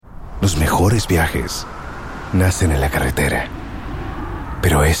Los mejores viajes nacen en la carretera,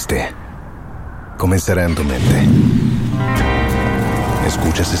 pero comenzará en tu mente.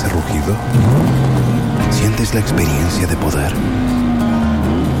 ¿Escuchas ese rugido? ¿Sientes la experiencia de poder?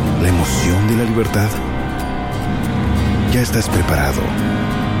 ¿La emoción de la libertad? Ya estás preparado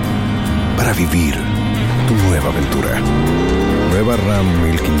para vivir tu nueva aventura. Nueva Ram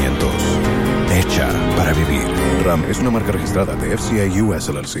 1500, hecha para vivir. Ram es una marca registrada de FCI US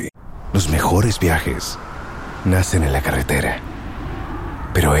LLC. Los mejores viajes nacen en la carretera,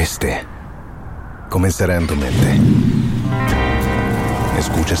 pero comenzará en tu mente.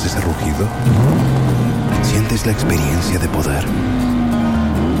 ¿Escuchas ese rugido? ¿Sientes la experiencia de poder?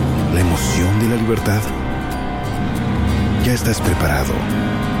 ¿La emoción de la libertad? Ya estás preparado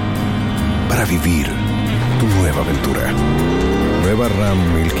para vivir tu nueva aventura. Nueva Ram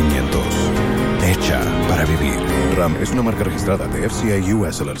 1500, hecha para vivir. Ram es una marca registrada de FCI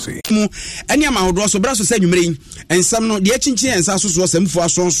US LLC. Any amount was brasso say you and some no the chinchi and sasus was some for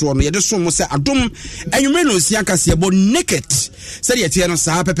so no yet so much Adom and you may know see Kasiebo Naket. Said yet no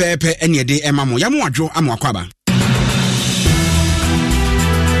sa pepe any day emamo yamuajo amwakwaba.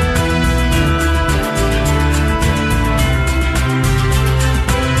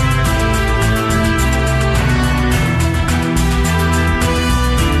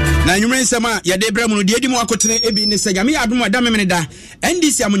 Na nyumre nsema ya debra mu no de edimu akotene ebi ne se nyame adom ada memene da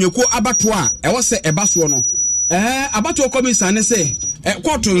ndc amonyeko abato a ewo se ebaso no abato komisan ne se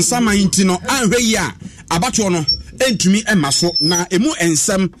koto nsama nti no anhwe yi a abato no entumi emaso na emu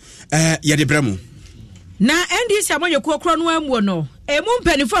ensam ya debra mu na ndc amonyeko kro no amu no emu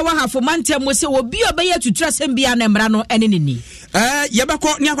mpanifo wa hafo mantem mo se obi obeya tutura sembia na mra no enenini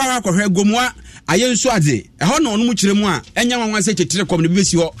yebako ni akwa akɔhwɛ gomua ayenso ade ɛhɔ no no mu kyeremu a enya wanwan se tetere kom ne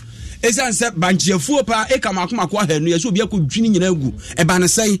bibesi hɔ esanse banchiafuo pa ekamakoma kwa hanu yeso obi akɔdwini nyina agu eba ne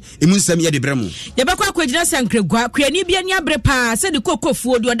sɛn emu nsɛm yɛ de brɛmu yebako akɔgyina sankregua kuani bia ni abre pa sɛ de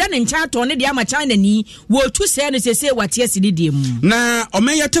kokofuo de oda ne ncha to ne de ama China ni wo tu sɛ ne sese wate asidi de mu na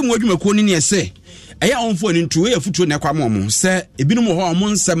ɔmɛyɛ temu adwumakuo ni ne sɛ ɛyɛ onfo ni ntuwe afutuo ne kwa mo sɛ ebinom hɔ ɔmo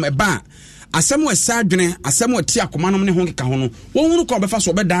nsɛm ɛba asɛm wɔ sadwene asɛm wɔ ti akoma no ne ho keka ho no wɔhunu kɔ bɛfa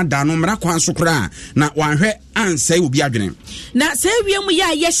so bɛdaadaa no mmara kwan so kora na wanhwɛ ansɛe obi adwene na sɛ wiem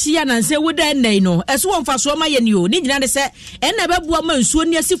yɛ ayɛhyia na nsɛ woda nnai no ɛso wɔ mfa so ma yɛ ne o ne nyina ne sɛ ɛna bɛboa ma nsuo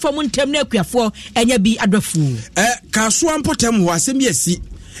ne asi fam ntam na akuafoɔ ɛnya bi adɔfu kasoa mpɔtam hɔ asɛm yɛ si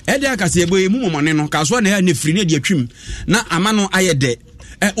ɛde Kasiebo mu momɔne no kasoa na ɛyɛ ne firi ne de atwim na ama no ayɛ dɛ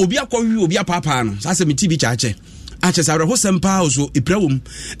obi akɔhwi obi apapaa no saa sɛ me TV kyaakyɛ ache sa ho sempa oso iprawum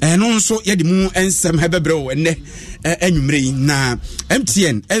no nso ye de mu ensem hebebre wo enne anwumre na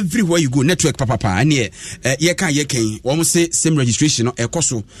MTN everywhere you go network papa ne ye kan wo say same registration no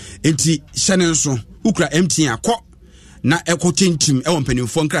ekoso enti hyene nso ukra MTN akọ na ekotentim wo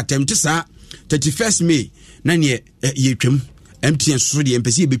mpanimfo nkratam ti sa 31st May na ne ye twam MTN so de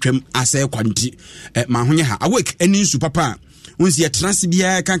empesi betwam asa kwanti ma honye ha awake eni nsu papa unsi etrans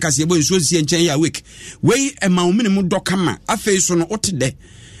bia kan Kasiebo nsuo sie nchen ya week wei ema wo minimum dokama afei so no otede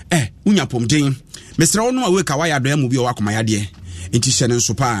unya pomden mesra wo no awake awaya do amu bi o wakoma yade enti hyene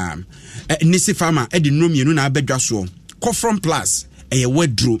nso pa nisi farmer e de nomienu na abadwa so Kofrom Plus eye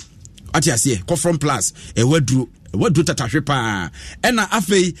wadru ati ase Kofrom Plus wadru tatahwe pa ena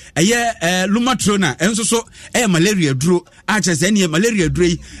afei eye lumatrona enso so malaria duro acha se ne malaria duro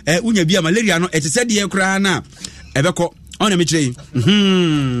unya bia malaria no etese de kura na ebeko on me tray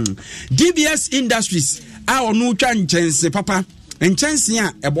DBS Industries a onu twa nchense papa nchense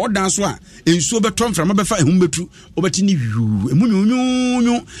a ebodan so a ensuo beton from befa ehum betu obeti ni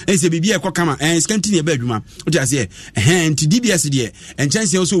emunyunyu ense bibia ekokama scanty ne ba adwuma o dia se nti DBS de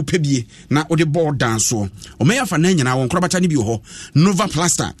nchense o so opebie na o de board dan so o me yafa na nyina won krobata ne bi ho Nova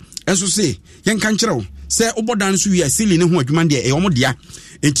Plaster enso se yen kan kyerɛw sɛ obodan so wi asili ne ho adwuma de e omodea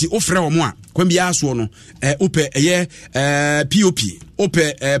enti ofrɛ omo a kwambia so no opɛ ɛyɛ POP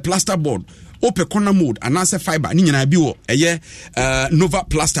opɛ plaster board opɛ corner mold anase fiber ni nyina bi wo ɛyɛ Nova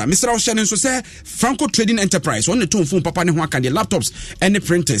Plaster Mr. Ocean so say Franco Trading Enterprise on the tone phone papa ne ho aka the laptops and the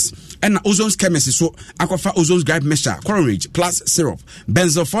printers and Ozone's chemistry so akofa Ozone's gripe mixture Courage plus syrup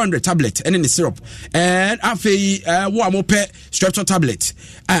benzo 400 tablet and the syrup and afei wo amopɛ strepsil tablet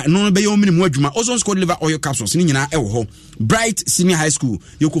no be yo minimum adwuma Ozone's cold liver oil capsules ni nyina ɛwɔ hɔ Bright Senior High School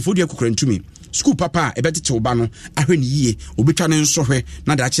yokofodi akokran school papa ebetete oba no ahwe ne yie obetwa ne nsohwe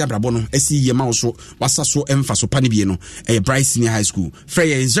na da achi abrabo no asi yie ma wo so wasa so emfa so pane bie no Bright Senior High School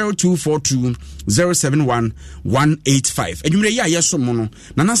frey 0242 071 185 adwumre ye ayeso mo no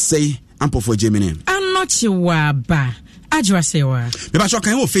na na sei ampofo Gemini anochi waba Ajwasewa. Mebacho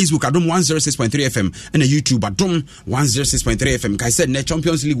kan Facebook Adom 106.3 FM and YouTube Adom 106.3 FM. Kai said ne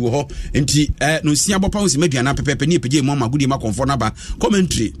Champions League wo ho enti no sia bopa wo si meduana pepepe ni pege mo magudi ma konfo na ba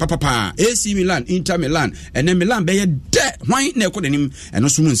commentary papa AC Milan Inter Milan ene Milan be ye de hwan na ekodanim eno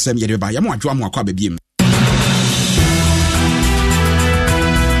so mu nsem ye de ba ya mo adwo akwa ba biem.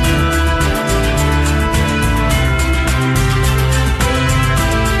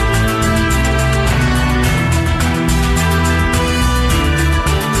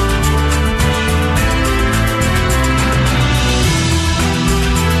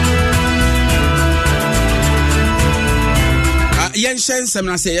 Nsem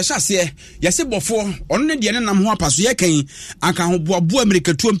na se yɛhyase yɛse bɔfo ɔno ne deɛ ne nam ho apaso yɛkan aka ho boaboa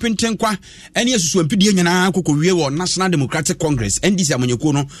America tuo mpentenkwa ɛne asusu ampidie nyinaa kokɔwie wɔ National Democratic Congress NDC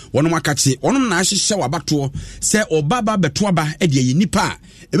amanyɛkuo no wɔnom akache wɔnom na ahyehyɛ wabatoɔ sɛ ɔbaba bɛtoaba ɛde yɛ nipa a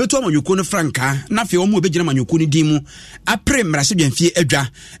ɛbɛto amanyɛkuo no frankaa na afei wɔn bɛgyina amanyɛkuo no din mu apre mmarahyɛdwamfie adwa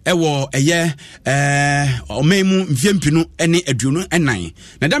ɛwɔ ɛyɛ ɔman mu mfie mpinu ɛne aduonu ɛnan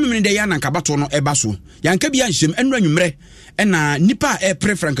na da memene dɛ yɛ ananka batoɔ no ɛba so yanka bi anhyɛm ɛnura nwummerɛ ɛna nipa a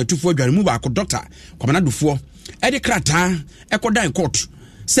ɛpre frankatufo adwane mu baako doctor kwamanadofo ɛde krataa ɛkɔdan court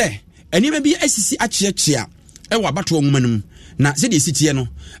sɛ ɛnima bi asisi akyeakyea ɛwɔ abato nwoma no na sɛ de sitie no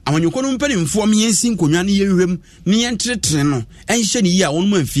amanyɔkɔ no mpanimfoɔ miensi nkonwa ne yɛhwem ne yɛntretre no ɛnhyɛ ne yi a wɔn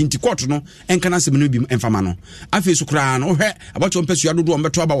mu amfi nti court no ɛnka na asɛm no bi ɛmfama no afei so koraa no wohwɛ abato mpasua dodo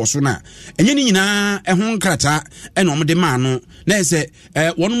ɔmbɛto aba wɔ so na ɛnyɛ ne nyinaa ɛho nkrataa ɛna ɔmde maa no na ɛsɛ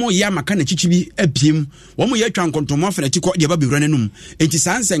wɔn mu yɛ amaka na kyikyi bi apiem wɔn mu yɛ atwa nkontomo afɛ na tikɔ deɛ ba bewura n'anum enti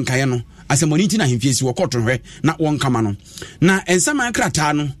saa nsɛnkaeɛ no asɛmmɔne nti na ahemfie si wɔ court no hwɛ na wɔnkama no na ɛnsama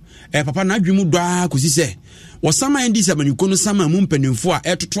krataa no papa na adwemu dɔa kɔsi sɛ wɔsama ndi sɛ amanyuko no sama mu mpanimfo a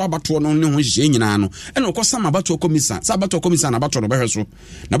ɛtoto abatoɔ no ne ho hyehyɛ nyinaa no ɛna ɔkɔsama abatoɔ komisa sɛ abatoɔ komisa na abatoɔ no bɛhwɛ so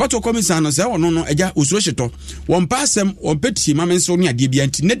na abatoɔ komisa no sɛ ɔno no agya osuro hyetɔ wɔmpa asɛm wɔmpɛtie ma menso ne adeɛ bia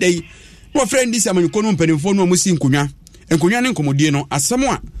nti ne dai na wɔfrɛ ndi sɛ amanyuko no mpanimfo no ɔmusi nkonwa ne nkɔmmɔdie no asɛm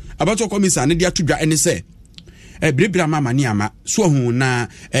a abatoɔ komisa ne de ato dwa ɛne sɛ berebere ama amane ama so ahu na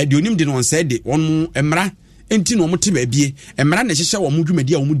deɛ onim de no ɔnsɛe de wɔn mmara enti no omote baabie emra na hyehyɛ wo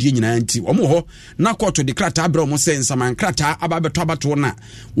dwumadi a wo die nyinaa enti wo ho na court de krataa bra wo sɛ nsaman krataa ababeto abato na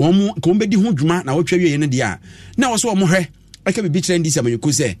wo mu ko mbedi ho dwuma na wo twa wie ne dia na wo so wo hwɛ aka bibi kyerɛ ndi sɛ amanyuko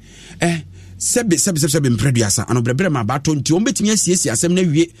sɛ sebe mpreduasa ano brebre ma bato nti wo betimi asiesie asɛm na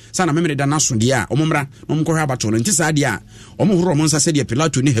wie sa na memere da na so de a wo mmra no mkɔhwɛ abato no nti saa de a wo horo mo nsa sɛ de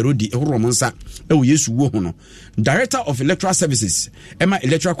Pilato ne Herodi horo mo nsa wo Yesu wo ho no Director of Electoral Services Emma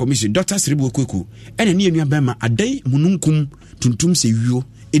Electoral Commission Dr. Kasiebo ene ne enua bema adai mununkum tuntum se wio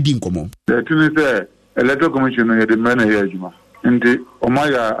edi nkomo the thing is Electoral Commission no de man here adwuma nti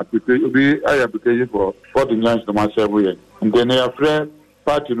omaya application obi aya application for 40 years to myself here and then after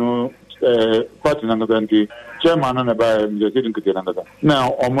party no party nangadanti chairman na ba mjesidin kiti nangadan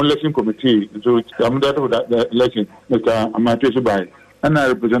now election committee so I'm that of the election Mr. Amatesu Bai and a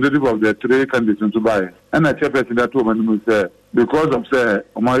representative of the three candidates to buy and a chairperson that woman say because of say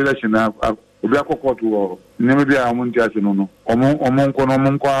my election obi akoko to nemi bia amun tiase no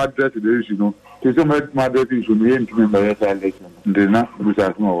omon address the issue no so my address issue no yen to me by election ndena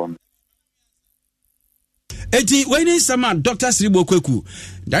bisa no one. Eti when sama Dr. Kasiebo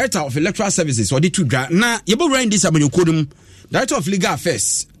Director of Electoral Services or the two na yebo run this amanyukodum Director of Legal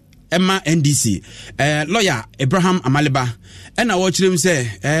Affairs Emma NDC lawyer Abraham Amaliba ena wo kyerem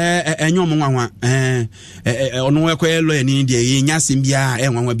se enyo monwanwa ono ekwe lawyer ni de nyasem bia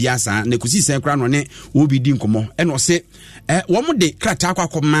enwanwa bia sa na kusi sen kra no ne wo bi di nkomo ena o se wo mo de krata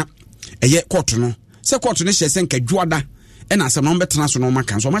akwakomma eye court no se court no hyese nkadwuada ena asem no betena so no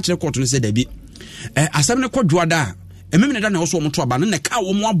maka so ma kyerɛ court no se da bi asem ne kwadwuada ememene da na wo so mo to aba ne ka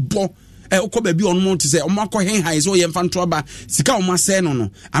wo mo abɔ okɔ baabi ɔno mo te sɛ ɔmo akɔ hen hae so yɛ mfa nto aba sika ɔmo asɛ no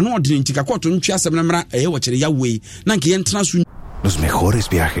ano ɔde ntika kɔto ntwi asɛm na mra wɔ kyerɛ ya wei na nke yɛntena so. Los mejores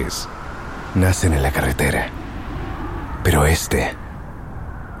viajes nacen en la carretera, pero este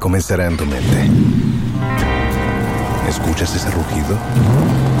comenzará en tu mente. ¿Escuchas ese rugido?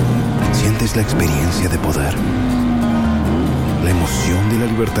 ¿Sientes la experiencia de poder? ¿La emoción de la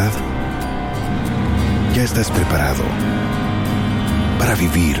libertad? Ya estás preparado para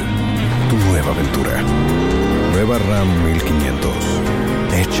vivir tu nueva aventura. Nueva RAM 1500.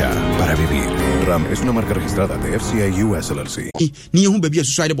 Hecha para vivir. RAM es una marca registrada de FCI US LLC. Ni hu baby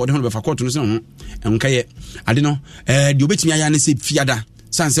asusua de body ho be fa court no se ho enkaye ade no de obetimi aya ne se fiada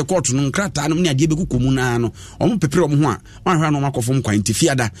sanse court no nkrata no ne ade be kukomu na no omo pepere omo ho a wanhwa no makofom kwan ti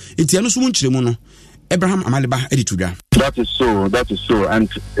fiada enti eno so mu nkyeremu no Abraham Amaliba editudwa. That is so, and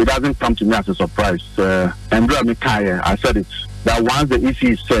it doesn't come to me as a surprise. And I said it, that once the EC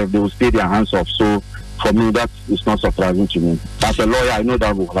is served, they will stay their hands off. So for me, that is not surprising to me. As a lawyer, I know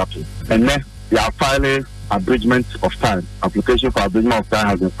that will happen. And then they are filing abridgment of time. Application for abridgment of time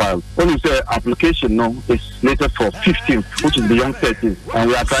has been filed. When you say application, no, it's slated for 15th, which is beyond 13th. And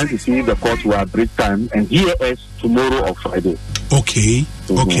we are trying to see the court will abridge time and hear us tomorrow or Friday. Okay,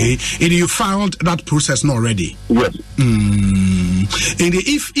 okay. And you filed that process already? Yes. And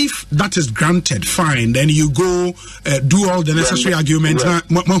if that is granted, fine, then you go do all the necessary arguments.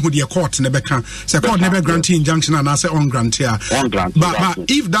 One would your court never can. So court never grant injunction and I say on grant here. But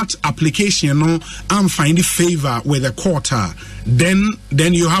if that application, I'm finding favor with the court, then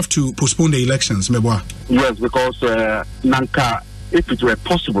you have to postpone the elections, Mebwa. Yes, because Nanka, if it were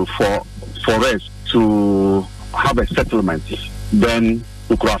possible for us to have a settlement, then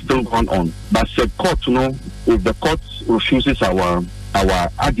we could have still gone on. But the court, if the court refuses our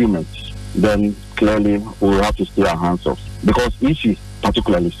arguments, then clearly we will have to stay our hands off. Because if you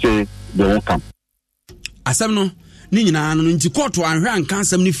particularly say they won't come. Asamno, Nina, nti court and rank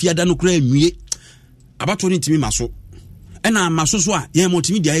cansam ni fiada no kra nwie. Abato ni timi maso. Ena maso so a ye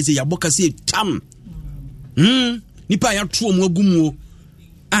multimedia ese ya boka se tam. Nipa ya tuo mu agumu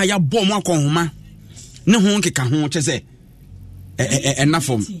a ya bɔ mu akɔhoma. Ne ho nkeka ho kyese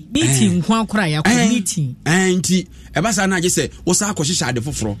enafom meeting ho akora ya meeting nti ebasa na agese wo sa akɔhyehyɛ ade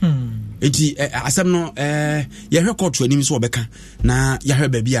foforo nti asɛm no ye hwɛ court anim so obeka na ya hwɛ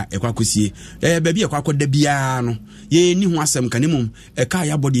baabi a ekwa kosie baabi ekwa akɔda bia no ye ni ho asɛm kanemum ka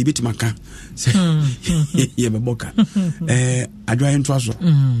ya body ebetimaka ye beboka adwa ento aso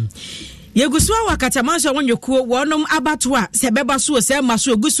Yeguswa wakatamanso wonyokuo wonom abatwa se beba so se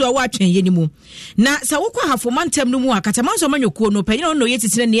maso eguswa wa atwen yenimu na se wokwa hafomantem no mu akatamanso manyokuo no panyin no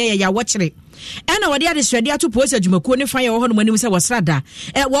yetitire ne ya wokyere ena wode ade swade ato polisi adwumakuo ne fan ye wo ho no manim se wasrada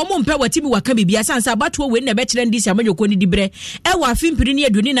wo mo mpa watimi waka bibia sansa abatwa we na be kyere ndisi amanyokuo ne dibre wo afimpiri ne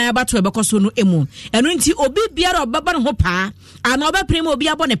aduni na abatwa ebekoso no emu eno nti obi biara obaba no ho paa ana obapre obi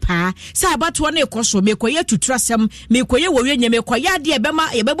abone paa se abatwa na ekoso mekoye tutrasem mekoye wo wienye mekoye ade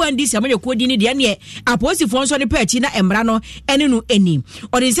ebema yebeba ndisi amanyokuo di ni de ne aposifo nso ne paachi na emra no ene no eni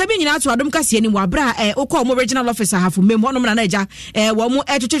odinse bi nyina ato adom kase ni wabra ukọ mo regional officer hafo mem hono na naija wo mo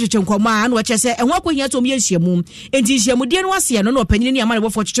twetwetwe nkomo a na wache se enho akohia to mo yenhyiamu enti nhyiamudie no ase no opanyini ni amane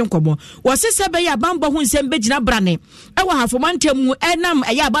bofo twetwe nkomo wasese be ya bamba hu nsem begina brane wo hafo mantam enam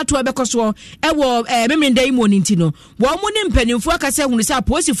ya abato ebekoso wo memenda imo ni ntino wo mo ne mpanimfo akase hunu se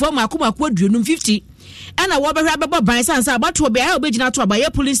aposifo makomako aduonum 50 ana wo behwa bebo ban sansa abato be ayo begina to abaye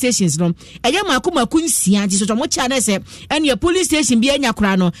police stations no eye makomako nsia nti so mo cha na se ene police station bi anya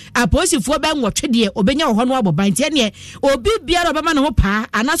kora no aposifo be nwotwe de obenya ho no aboban ti ene obi biara obema ne ho pa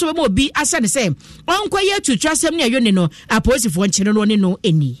anaso be mo obi ase ne se onkwaye tutwasem ne ayone no aposifo nkyere no ne no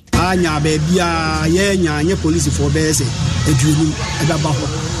eni anya ba bia ye nya nye policefo be se aduonu ebaba ho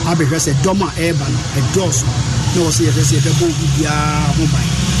abehwe se doma eba no edos no wo se ye se be bo bia ho ban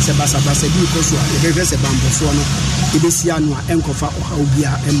se basa bi ko so ebehwe se bambofo no ebesia no a enkofa oha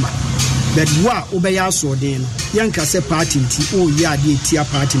obia emma but wa obeya so den no yanka se party nti o ye ade tia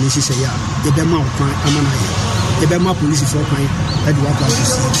party ne hyehyɛ ya ebema okwan amana ye ebema police for kwan e de wa kwa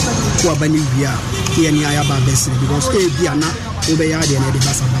so ko abani bia ye ni aya ba besere because e bia na obeya ade na de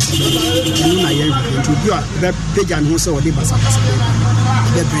basa no na ye nti bia be peja no se o de basa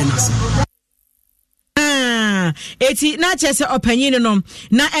be brenase eti na chese opanyini no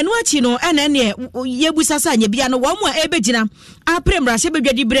na eno achi no ene ne yebusasa anya bia no wo mo ebegina apremra se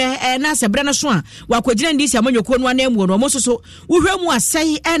bedwadi bre na se bre no so a wakogina ndisi amanyoko no na emu no mo soso wohwemu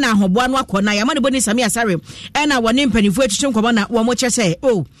asai na ahoboa no akona ya mane boni sami asare na wone mpanifo atwetwe nkomo na wo mo chese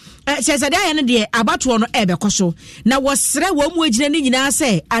o chese da ya ne de abato no ebekoso na wosre wo mo agina ni nyina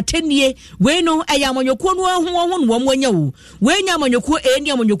se atenie we no eya amanyoko no ho no wo mo anya wo we nya amanyoko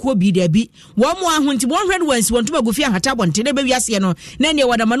eni amanyoko bi da bi wo mo ahonti wo hwɛ no wansi won tuma gofia hata bonte na be wiase no na ne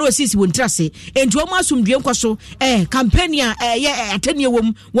wadama no osisi wontrase enti wo mo asomdue nkoso campaign a ye atenie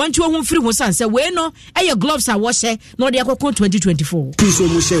wom wonti wo ho mfiri ho sanse we no eye gloves a wo hye na ode akoko 2024 piso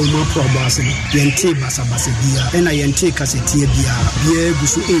mo hye mo probo ase yente basa bia na yente kasetie bia ye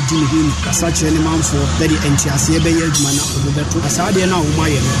gusu edi ne hini kasa kire ne manfo dedi enti ase be ye adwuma na obeto asade na wo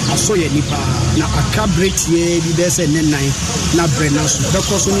maye no aso ye nipa na akabretie bi be se ne nan na brena so be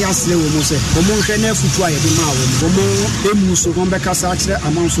koso ni asle wo mo se wo mo hwe na futu aye bi ma wo mo emu so wo be kasa kire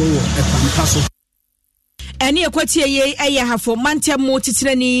amanfo wo epampa so eni ekwatie ye eye hafo mantemo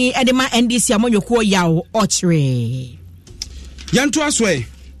titire ni edema NDC amonyoko yawo ochre yanto aswe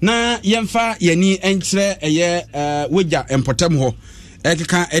na yemfa yani enkyere eye wogya empotam ho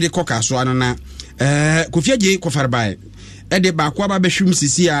ekeka ede koka so anana kofiaje kofarbae ede ba kwa ba behwum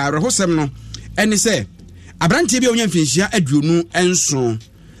sisi a rehosem no ene se abrantie bi onya mfinhia aduonu enso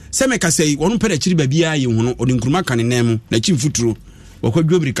sɛ meka sɛ wɔn pɛ akyiri baabia yɛ hu no ɔde nkuruma ka ne nan mu na akyi mfuturo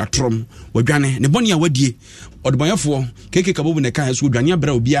wɔkɔdwo biri katrom wɔdwane ne bɔne a wadie ɔdebɔnyɛfoɔ keke kabobu ne ka so dwane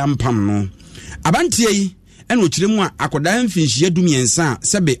abra obia mpam no abantie yi ɛna ɔkyerɛ mu a akɔdaa mfinhyia dumiɛnsa a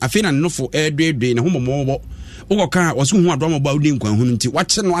sɛbe afei na ne nofo ɛdwedwe ne ho mmɔmmɔbɔ wokɔka a wɔso hu adɔmɔbɔ a wode nkwanhu no nti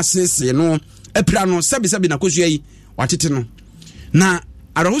wakye no asesee no apira no sɛbe na kɔsua yi watete no na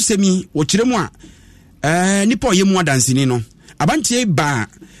arɔhosɛm yi wɔkyerɛ mu a nipa ɔyɛ mu adanseni no abantie ba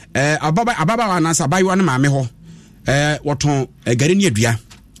ababa anaasɛ abayewa no maame hɔ wɔtɔn gare ne adua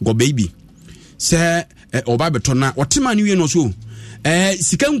gɔbɛi bi sɛ ɔba bɛtɔ na wɔtema no wie no so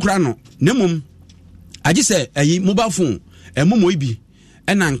sika nkura no na mmom agye sɛ mobile phone mmomoi bi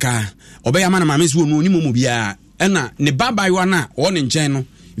ɛna nka ɔbɛyɛ ama na maame sɛ wɔnu ne momo biara ɛna ne babayewa no a ɔwɔ ne nkyɛn no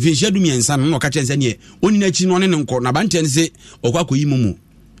mfinhyia dumiɛnsa no na ɔka kyɛn sɛ neɛ ɔni no akyi no ɔne ne nkɔ na abanteɛ no sɛ ɔkɔ akɔyi momo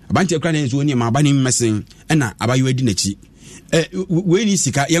abanteɛ kora ne nso ɔni ma aba ne mmɛsen ɛna abayewa di n'akyi wei ni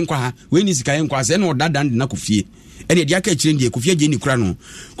sika yɛnkɔ ha sɛ ɛna ɔdadan de na kɔ fie ɛne ɛde aka akyirɛ deɛ kofi agye ne kora no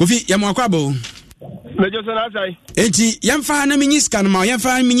kofi yɛmo akɔ abao mɛgye sɛ nasai enti yɛmfa na menyi sika no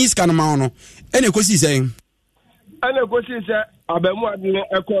ma no ɛna ɛkɔsii sɛ abamu ade no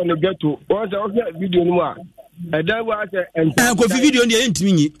ɛkɔɔ ne ghetto wɔn sɛ ɔhwɛ video no mu a ɛdan wa sɛ kofi video no deɛ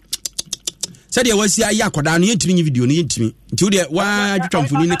yɛntumi nyi sɛdeɛ wasi ayɛ akɔdaa no yɛntumi nyi video no yɛntumi nti wodeɛ woadwitwa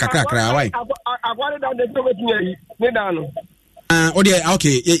mfoni no kakrakra wae akwade dan de tɔbɛtumi ayi ne dan no wodeɛ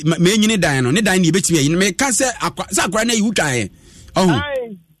okay mɛnyi ne dan no ne dan ne yɛbɛtumi ayi no meka sɛ akɔda no ayi wotwaeɛ ɔho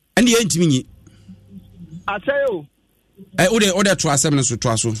ɛne yɛntumi nyi asɛe o wode to asɛm no so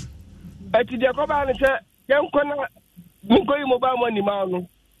toa so ɛti deɛ kɔbaa ne sɛ yɛnkɔ na nkɔyi mobile money ma no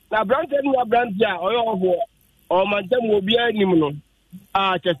na aberante no aberante a ɔyɛ ɔfoɔ ɔmantam wɔ obiara anim no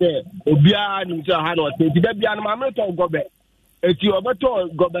a kyɛ sɛ obiara anim sɛ ɔha na ɔte nti da bia no maame tɔ gɔbɛ eti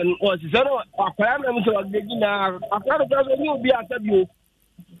ɔbɛtɔ gɔbɛ no ɔsesɛ no akwara nam sɛ ɔde gyina akwara no kora so ne obi asa bio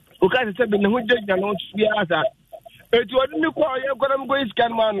ɔka sɛ sɛ bi ne ho gyagya no biara sa eti ɔde ne kɔ ɔyɛ kɔda m kɔyi sika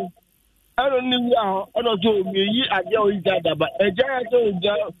no ma no ɛno ne wi a hɔ ɔno sɛ ɔmeyi adeɛ a ɔyi gya daba agya yɛ sɛ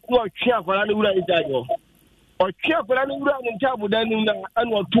ɔgya na ɔtwe akwara no wura yi gya hɔ ɔtwe akwara no wura ne ntaabo no na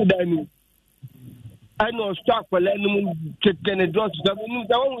ɛna ɔto dan no ɛna ɔsɔ akwara no mu tete ne drɔs sɛ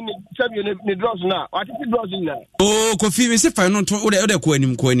wɔhu ne sɛbio ne drɔs no a watete drɔs nyinaa kofi me se fa no to wode kɔ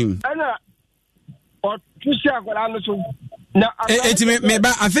anim ɛna ɔto hyɛ akwara no so na eti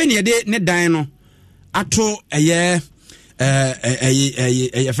meba afei ne yɛde ne dan no ato ɛyɛ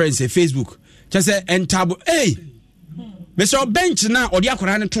friend say Facebook kyɛ sɛ ɛntabo mesɛ bench na ɔde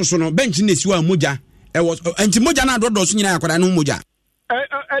akwara no to so no bench na esiwa mogya nti mogya no adɔdɔ so nyinaa akwara no ho mogya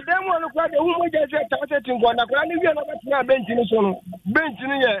ɛdɛm wɔ no kora de ho mogya sɛ tasɛ tinkɔ na akwara no wie no bɛtena bench no so no bench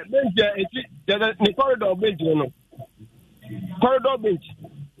no yɛ bench a ɛti ne corridor bench no corridor bench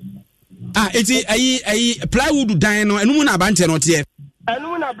eti ayi plywood dan no ɛno mu na abantɛ no teɛ ɛno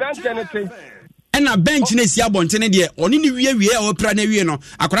mu na abantɛ no te ɛna bench na esi abɔntene deɛ ɔne ne wie a ɔpra na wie no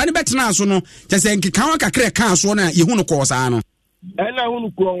akwara no bɛtena so no kyɛ sɛ nkeka kakra ka so no a yɛhu no kɔɔ saa no ɛna hu no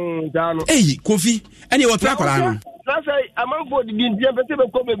kɔɔ saa no kofi ɛne wɔpra akwara no na sɛ amanfoɔ didi ntiɛ pɛ sɛ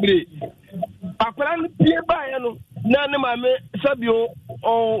bɛkɔ bebree akwara no pie baeɛ no na ne maame sɛbio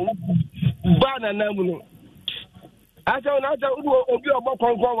baa nana mu no asɛ na sɛ wode obi a ɔbɔ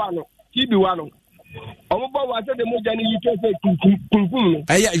kɔnkɔn wa no tibi wa no ọmụbọ wa sị dị mụ jẹ n'iyi tó ṣe kunkum no.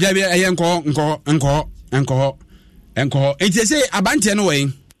 ẹyẹ nkọ eti ese abanteɛ no wɔ yi.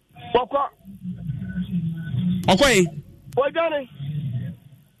 ɔkɔ yi. wọjọ ni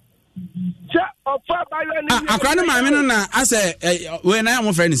sɛ ɔfɔ abayɔ ni. akora ne maame no na asɛ wei na yà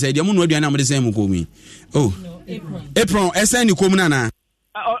mo fɛ ne sɛ deɛ mo nu aduane a mo de sɛn mu kɔn mu yi apron ɛsɛn ne kɔn mu nana.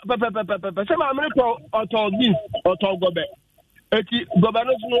 pɛpɛpɛpɛpɛ sɛ maame no ɔtɔ beans ɔtɔ gɔbɛ. Eti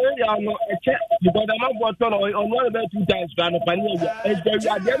governor no area no eche because the man bought on one of 2 times for no pani ya e at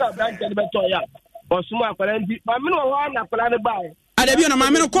the end of that be to ya osuma akwaranti ma me no ho na akwaran ba adabi no ma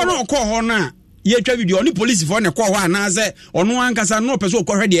me no kɔ no kɔ ho na ye twa video oni police for ne kɔ ho ana sɛ ɔno ankasa no pɛ so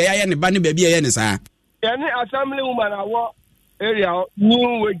kɔ hwɛ de ya ne ba ne ba bi ya ne saa ya ne assembly woman awo area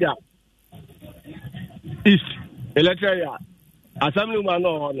new weja east electoral assembly woman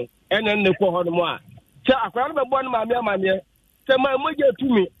no enen ne kɔ ho no mo a sɛ akwaran be bɔ no ma me amane sɛ ma mogya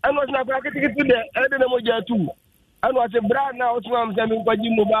tumi ɛna ɔsena akora ketekete dɛ ɛde na mogya tumi ɛna ɔsɛ bra na ɔsoma m sɛ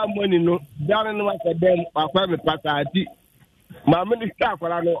menkɔgye mobile money no dane no asɛ dɛm akora me pasaati maame no hwɛ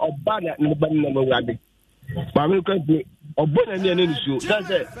akora no ɔba na ne ba no nam awurade maame no kwanti ɔbɔ n'ani ɛne ne suo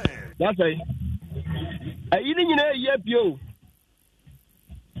sɛ nasɛ ayi ne nyinaa ɛyi apie o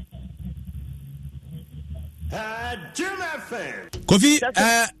Kofi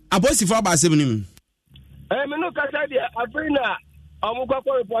abosifo aba asɛm no mu me no kasa deɛ afei na ɔmo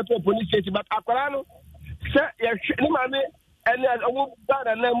kɔkɔ report to police station but akwara no sɛ yɛhwɛ ne maame and almost bad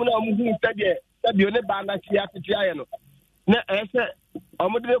and then I'm said you never ban that she has to try. Na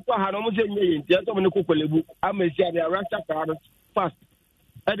ọmọdé kọ ha na ọmọ sẹ nye yẹn tiẹ sọ ọmọ ne kọ kọlẹbu ama esi adi arasa kara fast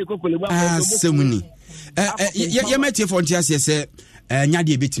ẹdi kọ kọlẹbu asemuni yẹmẹtiẹ fọ nti ase sẹ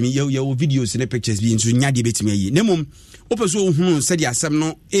nyadeɛ betimi yɛ videos ne pictures bi nso nyadeɛ betimi ayi ne mom wopɛ so ohunu sɛ de asɛm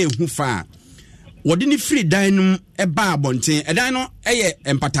no ehu fa wɔde ne free dan no ɛba abɔnten ɛdan no ɛyɛ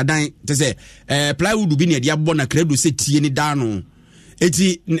empatadan te sɛ plywood bi ne ɛde abɔ na credo sɛ tie ne dan no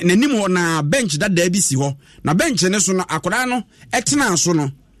eti n'anim hɔ na bench dada bi si hɔ na bench ne so no akɔda no ɛtena so no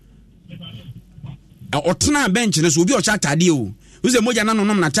ɔtena bench ne so obi ɔkyɛ atade o wose moja na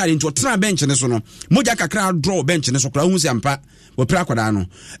nonom na atade nti ɔtena bench ne so no moja kakra draw bench ne so kora hu sɛ ampa wɔpira akɔda no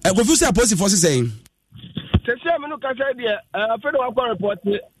kofi sɛ aposifo se sɛn sɛ me no kasa deɛ afei na wakɔ report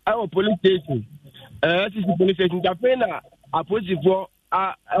ɛwɔ police station sisi police station afei na aposifo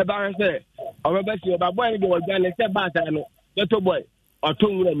ɛba sɛ ɔbɛbɛsi ɔbabɔ yɛ de wɔgya ne sɛ baata no ghetto boy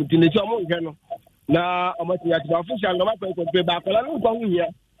ɔtɔnwura mi ti ne sɛ ɔmo nhwɛ no na ɔmo ti yɛ ti official na ɔmo akɔ ekɔ ba akɔla no nkɔ ho yɛ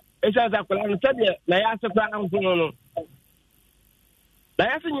esan sɛ akɔla no sɛdeɛ na yɛ ase kora ahosuo no na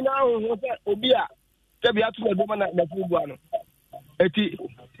yɛ ase nyinaa ahosuo sɛ obi a sɛbi ato na dɔm na fi bua no eti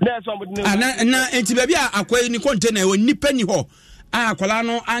na ɛsɛ ɔmo de ne na eti baabi a akɔyi ni container wɔ nipa ni hɔ a akɔla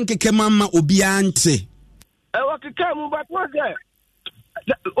no ankeke mama obiara nte ɛwɔ keka mu but wɔn sɛ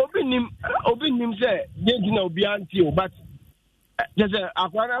obi nim sɛ yɛn gyina obiara nte o but just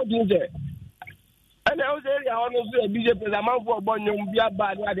akwara do say and I was area on so be the president for bonyo bia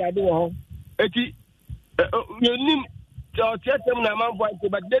ba de ade wo eti you nim to chetem na man for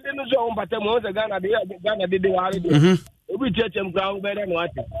but they no so on patem on say Ghana de wa de obi chetem ground better no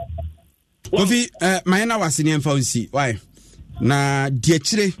ate Kofi mayana wasini emfa onsi why na die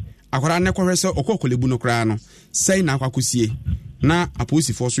kire akwara ne kohwe se okokolebu no kra no sei na akwakosie na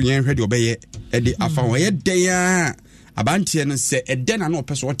aposifo so yen hwede obeye e de afa ho ye den a abantie no se ede na no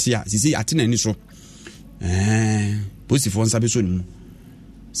opeso ote a sisi atena ni so posifo nsa be so ni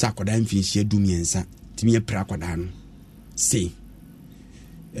sa akoda mfinhia dumiensa timi pra akoda no sei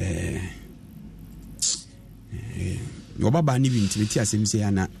obaba ni bi ntibeti asem se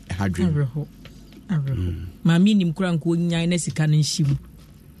ya na hadwen mami nim kura nko nyan na sika no nhim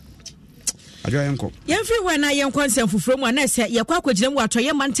ajo yenko yemfi wana yenko nsem fufuro mu na se yakwa akogina mu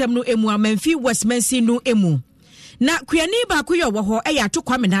atoye mantem no emu amanfi westmansi no emu na kuani ba ko yo wo ho e ya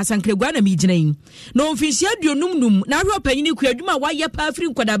atokwa me na asankragua na mi gina yin na omfinsia duonum na ahwe opanyini kuadwuma waye pa afiri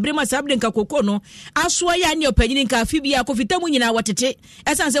nkwadabere ma sabde nka koko no aso ya ne opanyini nka afi bia kofitamu nyina watete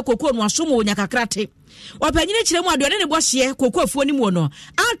esanse koko no aso mo nya kakrate opanyini kire mu adore ne bohye koko afuo ni mu no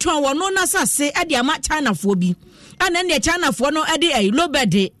atwa wono na sase ade ama China fo bi ana ne China fo no ade ai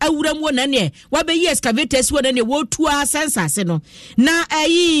lobede awuram wo na ne wabeyi excavators wo na ne wotua sensase no na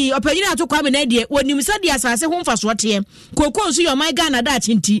ayi opanyini atokwa me na de wonim sa de asase ho mfa so te koko nso yo my Ghana da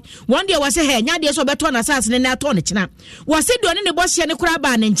chinti won de wase he nya de so beto na sase ne na to ne kina wase do ne bohye ne kura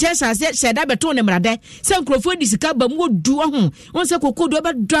ba ne nche sase sheda beto ne mrade se nkrofo di sika ba mu odu ho won se koko do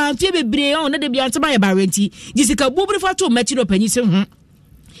be dan fie bebre on na de bia ntema ye barenti jisika bubri fato machi no panyi se ho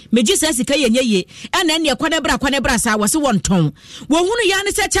meji se sika yenye ana ne kwane bra sa wase wonton wo hunu ya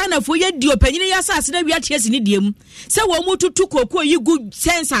ne se China fo ye di opanyini ya sase na wi achiesi ne diem se wo mu tutu koko yi gu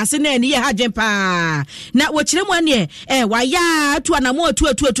sensase na ne ye hadwen pa na wo kire mu ane wa ya atu na mo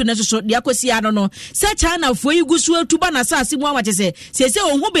atu na so de akosi ya no se China fo yi gu so atu ba na sase mu awache se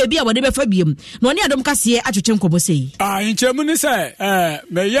ohun bebi a wode be fa biem no ne adom kase atwetwe nkobo sei nchemu ni se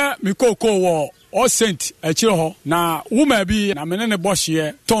meya mi koko wo o sent achiro ho na wuma bi na menene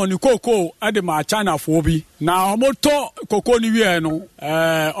bohye ton ni koko ade ma China fo bi na omoto koko ni wie no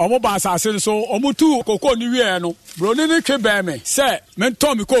omo ba asase so omotu koko ni wie no bro ni twe be me se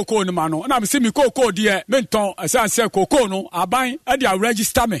menton mi koko ni ma no na me se mi koko die menton asanse koko no aban ade a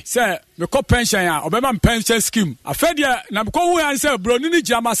register me se me ko pension ya obema pension scheme afedia na me ko hu an se bro ni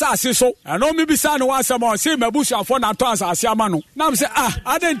jama asase so no me bi sa no wasam o se mabusu afo na to asase ama no na me se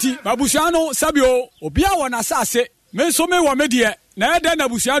adenti mabusu ano sabi obi a wona asase me so me wo me de na ede na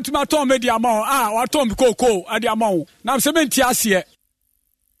busu antuma to me de ama wa to me koko ade ama wo na me se me nti ase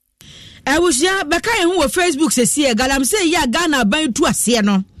ewusia beka ye hu wo Facebook sesie galam se ya Ghana ban tu ase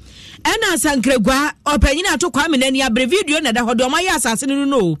no ena sankragua opanyina atokwa me nani abre video na da hodo ma ya asase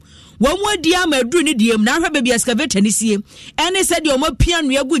no wo mu adia ma aduru ne diem na hwɛ baby excavator ne sie ene said your mo piano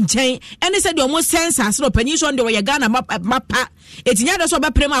yagu nkyɛn ene said your mo sensors no panyin so de wo ye Ghana mapa etinya de so be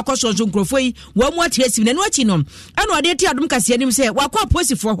prem akɔso nso nkrofo yi wo mu atresi na no achi no ene ɔde ti Adom kase anim sɛ wakɔ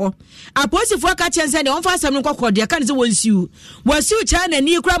aposifo hɔ aposifo ka kyɛn sɛ de wɔn fa asɛm no kɔkɔ de ka ne sɛ wɔnsiu wɔsiu kyɛn na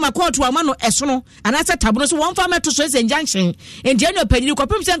ni kura ma court ama no ɛsono anasa tabono so wɔn fa meto so sɛ injunction enti no panyin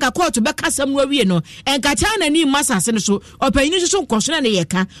kɔpem sɛ nka court be kasɛm no awie no enka kyɛn na ni masase no so ɔpanyin so nkɔso na ne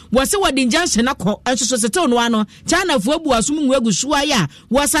yɛka wɔse wɔde injunction akɔ ɛso so setew no ano kyɛn fo abu asum ngu agu suwa ya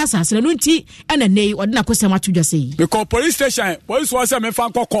wɔsasase no nti ɛna nei ɔde na kɔsɛm ato dwa sɛ because police station police was me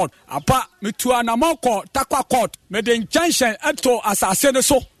fan court apa me tu anamɔ kɔ takwa court me de injunction ɛto asase no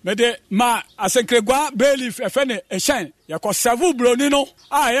so me de ma asenkregwa bailiff efene ehyan yakɔ serve broni no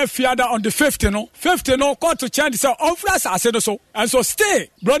a yɛ fiada on the 50 no court to change say ofra asase no so and so stay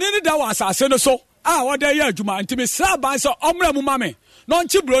broni ni da wa asase no so a wɔde yɛ adwuma ntimi sra ban sɛ ɔmra mu mame no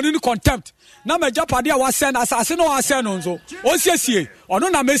nchi broni ni contempt na me japade a wasɛn asase no wasɛn no nso osiesie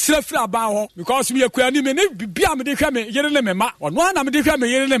ɔno na me sra fira ban hɔ because me yakua ni me ne bia me de hwɛ me yere ne me ma ɔno na me de hwɛ me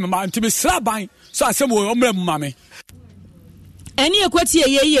yere ne me ma ntimi sra ban so asɛm wɔ ɔmra mu mame ɛne ekwati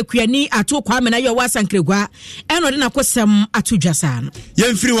ye kuani ato kwa mena ye wasankregwa ɛno de na kosɛm ato dwasa no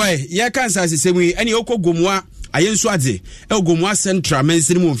yɛmfiri hɔ yɛ kansa sesɛm yi ɛne okɔ gomua ayenso adze gomua central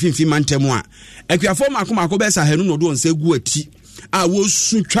mensini mu mfimfi mantam a akuafo makomako bɛsa hanu no do onse gu ati a wo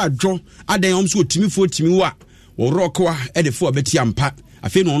su twadwo adan om so otimifo timi wo a wo rokwa edefo abeti ampa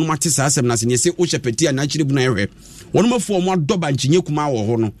afei no onoma te saa asɛm na se ne se wo hyepeti a na kyire bu na ehwe wonomafo mo adoba nkyinye kuma wo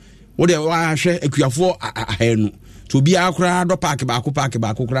ho no wo de wa hwɛ akuafo ahanu to bi akora do park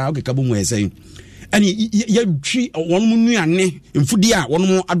baako kora okeka bo mu ɛsɛn ani yɛtwi wɔn nuane mfudi a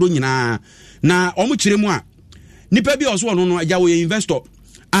wɔn ado nyinaa na wɔn kyerɛ mu a nipa bi ɔso ɔno no agya wo yɛ investor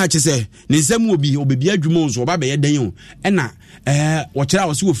a kyesɛ ne nsɛm obebi adwuma nso ɔba bɛyɛ dan o ɛna wɔkyerɛ a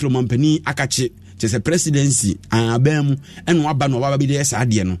wɔso wɔ firi mampani akakye kyesɛ presidency aban mu ɛna waba no ɔba bi de saa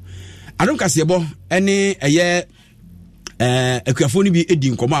adeɛ no Adom Kasiebo ɛne ɛyɛ akuafo no bi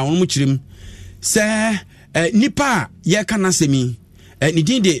edi nkɔmɔ a wɔn kyerɛ mu sɛ nipa ye kana semi ni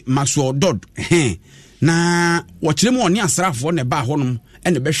din de Maxwell Dodd na wɔkyerɛ mu ɔne asrafo ne ba hɔnom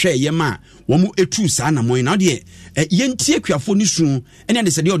ɛne bɛhwɛ ye ma wɔn mu etu saa na mɔn na de yentie akuafo ni su ɛne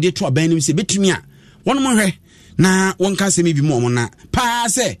de sɛ de ɔde to aban nim sɛ betumi a wɔnom hwɛ na wɔnka semi bi mu ɔmo na pa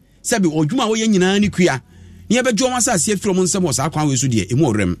sɛ bi odwuma wo ye nyinaa ni kua ni ebe jo masa asie from nsem wo sa kwan we so de emu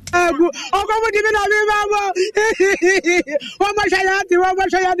orem ogomo di bi na bi ba bo wo ma shaya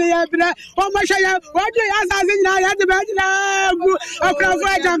de ya bi na wo ma shaya wo je asase nyina ya de ba nyina gu afrafo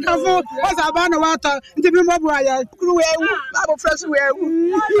ajankafo wo sa ba no wata nti bi mo bu aya kuru we wu ba bo fresh we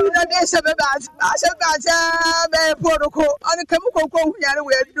wu na de se be ba be poroko an kam ko hunyare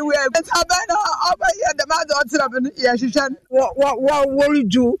we du we ta ba na oba ye de ma do tira bi ya shishan wo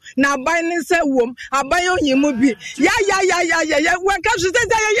ju na ban ni se wom aban onyi mubi ya we ka so say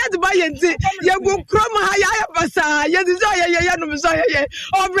ya de ba yenti ye go krom ha ya basa ye di so ye no so ye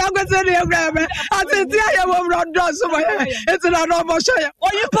obra go se ne obra me atenti ya wo bro do so ba it's na no mo so ya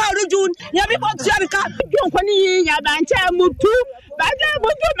oyi pa rujun ya bi bo tia ka jon ko ni ya ba ncha mutu ma so mo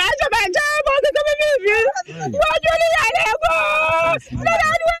ko me bi wa jo ni ya le go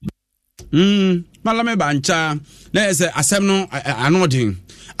malame ba ncha na ese asem no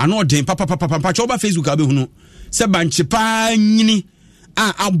anodin papa choba Facebook abehunu se banche pa nyini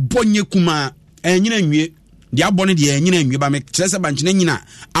a abonye kuma nyina nwie de abone de nyina nwie ba me kire se banche na nyina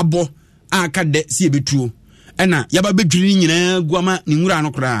abo aka de se ebetuo ena yaba bedwiri nyina guama ne nwura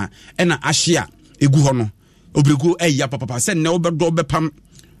no kra ena ahia egu ho no obregu eya papa se ne obedo bepam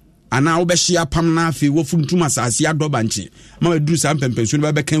ana obehia pam na afi wofuntuma asase ado banche ma beduru sa mpempensu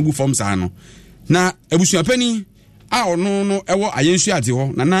ne ba kan gu form sa no na ebusuapani a ono no ewo ayensu ate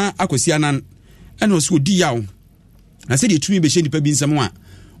ho na akosi anan ena osi odi yawo na se de tumi be hye nipa bi nsam a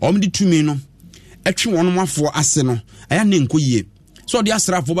omde tumi no etwe wono mafo ase no aya na enkoyie so de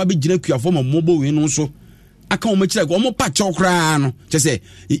asrafo ba be gina kuafo ma mobo we no so aka o makira ko mo pa che kra no che se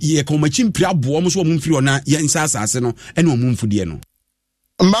ye ka o machi mpri abo o mo so o mfiri ona ye nsa asase no ena o mfudie no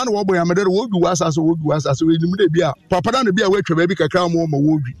man wo boy amede wo du asase we nimu de bia papa da no bia we twa ba bi kakra mo ma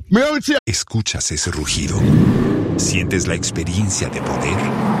wo du me onti. Escuchas ese rugido. Sientes la experiencia de poder,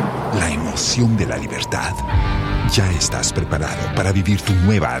 la emoción de la libertad. Ya estás preparado para vivir tu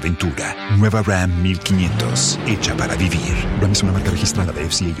nueva aventura. Nueva Ram 1500, hecha para vivir. Ram es una marca registrada de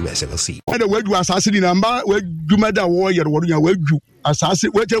FCA US LLC. We du asase ni namba we du meda wo yer wo nya we du asase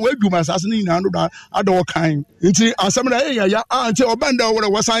we du asase ni na no da ado kan nti asem na ya anti obanda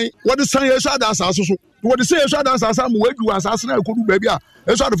wo wasan wo de san yesu ada asase so what they say so that asam we do asase na ekodu ba bia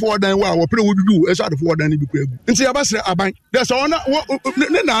eso ade for dan wa wo pre wo bibi eso ade for dan ni bi kwagu nti ya basre aban there's one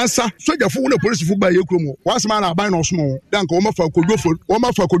na ansa sojafo na police fo ba ye kromo wasema na aban no somo dan ka wo mafa kodofo wo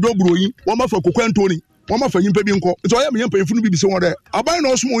mafa kodoburoyi wo mafa kokwantoni wo mafa nyimpa bi nko nti oya me nyimpa yefunu bibi se wo de aban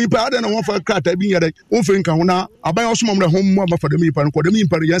no somo nyimpa ade na wo fa krata bi yere wo fe nka ho na aban no somo mre ho mo mafa de nyimpa nko de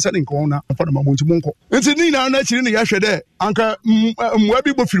nyimpa re yansa nka ho na fa de mamonti mo nko nti ni na chiri ne ya hwe de anka mwa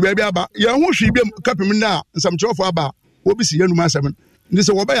bi bo firi ba bi aba ya ho hwi bi kapem na nsamchofo aba wo bi si yanum asem ndi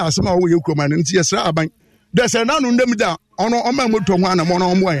se wo ba ya asem a wo ye kroma ne nti yesra aban de se na no ndem da ono oma moto ho ana mo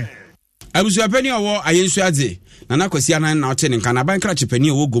no mo ye abusu apani owo ayensu adze na Kwasi anan na ote nka na ban kra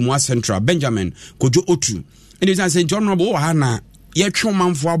chepani owo Gomoa Central Benjamin Kojo Otu eni san se John Robo ha na ye twe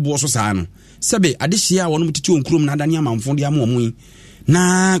manfo abo so saa no sebe adehia wono mutiti onkrom na adane amanfo de ama omu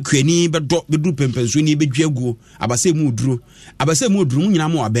na kwani bedu pempenso ni bedwaguo abase mu duro nyina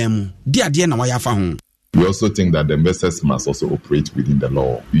mo aban mu di ade na waya fa ho. We also think that the investors must also operate within the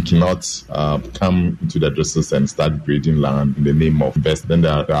law. You cannot come into the districts and start grading land in the name of invest. Then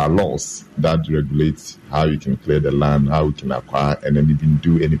there are laws that regulate how you can clear the land, how you can acquire, and then even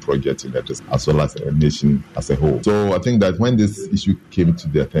do any project in the district, as well as a nation as a whole. So I think that when this issue came to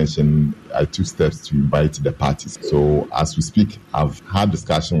the attention, I took steps to invite the parties. So as we speak, I've had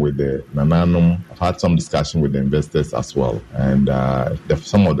discussion with the Nananum, I've had some discussion with the investors as well, and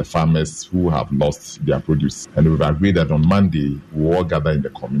some of the farmers who have lost their produce. And we've agreed that on Monday, we'll all gather in the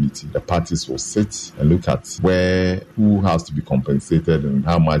community. The parties will sit and look at who has to be compensated and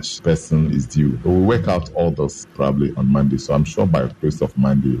how much person is due. So we'll work out all those probably on Monday. So I'm sure by the grace of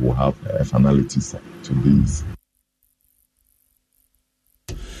Monday, we'll have finalities to these.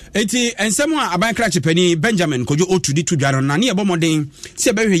 Eti ensemu a aban kra chepani Benjamin Kojo Otu di tudwaro na ne ebomoden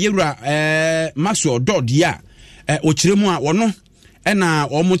se behwe yewura Maxwell Dodia okiremu a wono na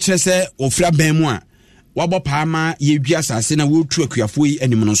omo kyerese ofra ban mu a wabɔ paama yedua asase na wotu akuafo yi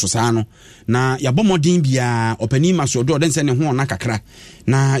anim no so saa no na yabɔmɔden bia opani Maxwell Dodia den se ne ho na kakra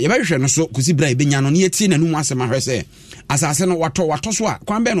na yɛbɛhwehwɛ no so kosi bra ebenya no ne yɛtie nanum asɛm ahwɛ sɛ asase no wato so a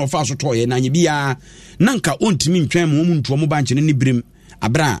kwan bɛ no ofa so toye na nye bia na nka ontimi ntwɛn mo mu ntuo mo banche ne brem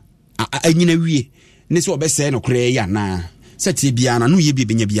abra anyina wie ne se obese no kure ya na sete bia na no ye bia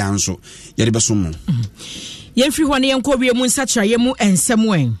benya bia nso yɛde beso mo yɛmfiri hɔ ne yɛnkɔ wie mu nsatra yɛ mu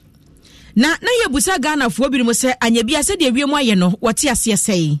ensɛm na yɛbusa Ghana fo bi mu sɛ anya bia sɛ de wie mu ayɛ no wɔte ase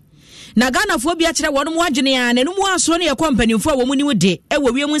sɛi na Ghana fo bi akyerɛ wɔn mu adwene a na no mu aso ne yɛ kompanifo a wɔn mu ni de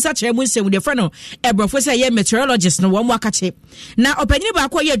ɛwɔ wie mu nsatra mu nsɛm de fra no ɛbrɔfo sɛ yɛ meteorologist no wɔn mu akache na ɔpanyin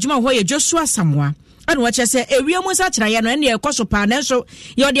baako yɛ adwuma hɔ yɛ Joshua Samoa and what I say, a real Musacha, and your Cosopan, so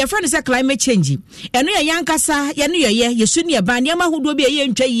you're dear friend is a climate change. And we are young Cassa, you soon near Banyama who will be a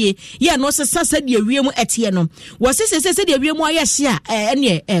young Jay, yeah, no, said your real etiano. Was this said your real yes, yeah, and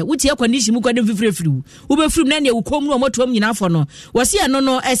yeah, with your condition, who got the free flu. Uber from Nanny who come no more to him enough for no. Was here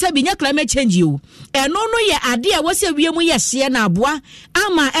no, I said, be climate change you. And no, yeah, idea was a real yes, yeah, now, bois,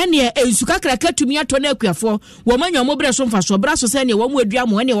 ama, and yeah, and Sukaka to me at Tonekia for woman, your mobile son for so brasso send you one more drum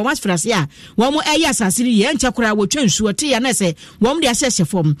when you was for us, yeah, one more asasiri ye nchakura wo twensu te ya na se wom de asese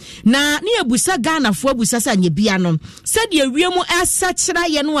fom na ne abusa Ghana fo abusa sa nye bia no se de wiemu asa kira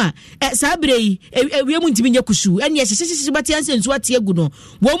ye no a sa brei wiemu ntimi nya kusu ene ye hyehyehye bati anse nsu ate agu no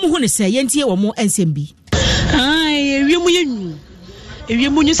wom hu ne se ye ntie wom ensem bi ai wiemu ye nyu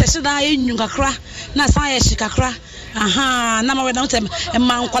wiemu nyu se se da ye nyu kakra na sa ye hye aha na ma we don tem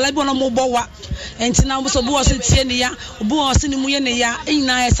ma nkwala bi no mo bowa enti na so bo so tie ne ya bo so ne mu ye ne ya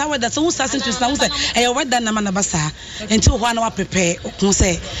ina esa we da so sa sentu sa se e we da na ma na basa enti ho na wa prepare ku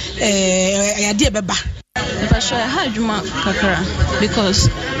se ya de beba Pastor, I had kakra because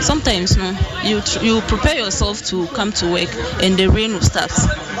sometimes you prepare yourself to come to work and the rain will start.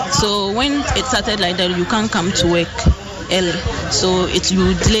 So when it started like that, you can't come to work early. So it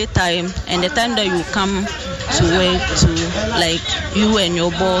will delay time, and the time that you come to work to like you and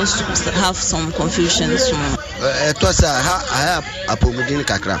your boss have some confusions. It was I have a pomodin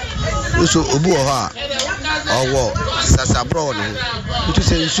kakra. Also obu ha owo sasabro no. It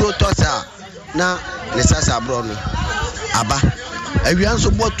say so tosa na le sasabro no. Aba. Awian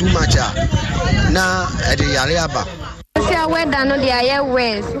so bought too much na e de yare aba. See a weather no dey aye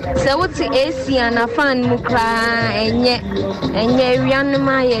west. So what AC and a fan mu kra enye wian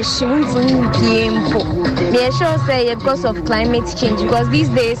ma ye shimfun piempo. They sure say because of climate change because these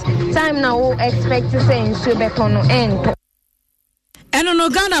days time now expect to say in so be kono end. eno no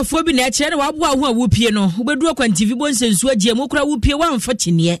Ghana fo bi na eche na wabo aho awupie no ubedu akwantivi bonsensu agie mo kura wupie wamfa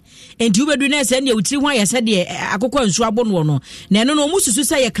kyenie enti ubedu na ese ne utiri ho ayese de akokɔ nsu abono no na eno no mususu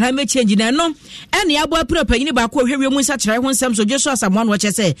say climate change na eno ene abo apira panyini ba ko hwehwe mu nsa kyerɛ ho nsɛm so Joshua Samoa no kyɛ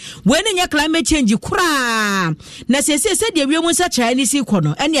sɛ we ne nya climate change kura na sese de wiem nsa kyerɛ ni si kɔ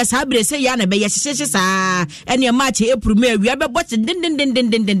no ene sa abire sɛ ya na be yɛhyehyɛ saa ene March April May wi abɛbɔ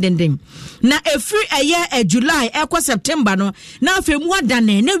den na efiri ɛyɛ July ɛkɔ September no na afemu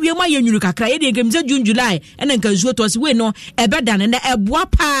adane na wiem ayɛnwuru kakra yɛ de ngemze June July ɛna nkansuo to se we no ɛbɛdane na ɛboa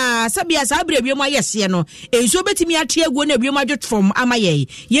pa sabia sa abire wiem ayɛse no ensuo betimi ate aguo na wiem adwot from amayɛ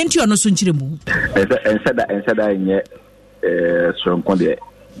yɛnti ɔno so nkyire mu ensada nye sonko de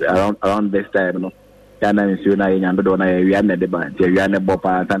around this time no yana nsuo na yɛnya dodo na yɛwia na de ba nti yɛwia na bɔ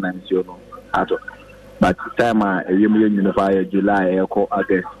pa na nsuo no ato but time a wiem yɛnwuru fa July ɛkɔ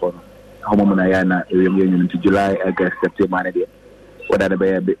August for homo na yana wiem yɛnwuru to July August September na de what are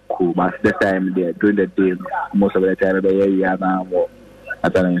the bit cool but this time there during the day most of the time we are now more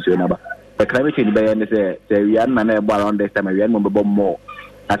at an insurance the climate change by any say we are na around this time we are more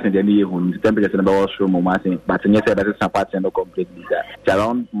as in the year when temperatures in the washroom but in say that is some parts no completely that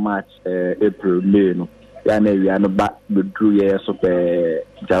around March April May no we are no back through years so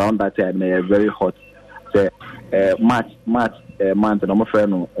around that time very hot say March month no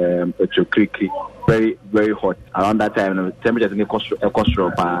friend it's creaky very very hot around that time the temperatures in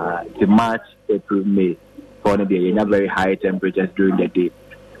the March April May for the day very high temperatures during the day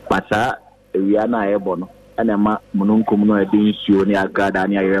but we are not able no and ma mununkum no edin suo ni agada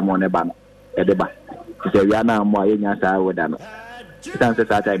ni ayemo ne ba no edeba so we are now more yenya sa weda no san se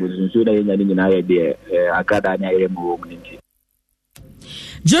sa time suo na yenya ni nyina ye de agada ni ayemo mu nti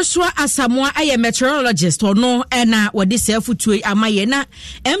Joshua Asamoah aye meteorologist or no ena wadi selfu tuwe amaye na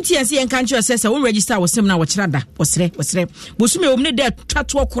MTNC enkancho sese won register wasem na wachirada osre bosume omne de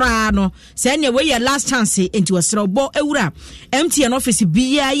twatwo kura no se ne we ye last chance enti wasre obo ewura MTN office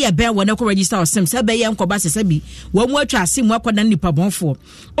biya ye ben wona ko register wasem se be ye nkoba sese bi wo mu atwa ase mu akoda nipa bonfo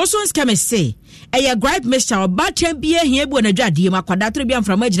osons kame say eye gripe mixture ba chen biya hia bu na dwade mu akoda tro bi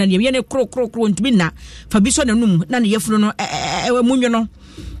amframa agina ne ye ne kro ntumi na fa bi so nanum na ne yefunu no munwo no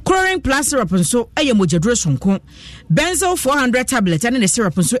Chlorine plus syrup nso eye mojaduro sonko benzo 400 tablets and the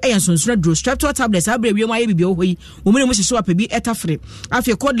syrup nso eye nsonso duro streptol tablets abre wiem aye bibia ohoyi omune mu hyeso apabi etafre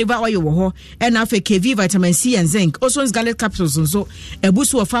afi cod liver oil wo ho and afi KV vitamin C and zinc osons garlic capsules nso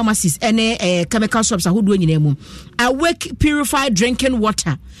ebusu of pharmacies ene chemical shops ahodo nyina mu awake purified drinking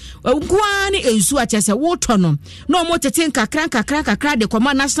water gwani ensu atese water no na omo tete kakra de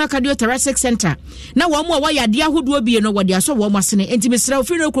koma National Cardiothoracic Center na wo mo wa yade ahodo bie no wode aso wo mo asene entimesra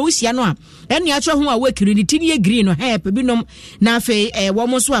ofiri ko usia no a ene atwa ho a wakiri ni tini green no help binom na afi wo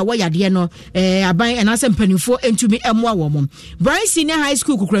mo so a wo yade no aban na asem panifo entumi emoa wo mo Brian Senior High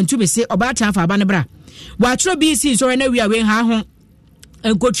School kukrantumi se oba transfer aban bra wa tro BC so na wi a we ha ho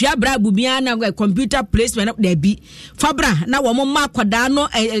enkotua bra bubia na computer placement na bi fabra na wo mo makoda no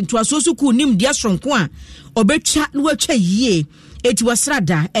toasoso ku nim dia sonko a obetwa na watwa yie eti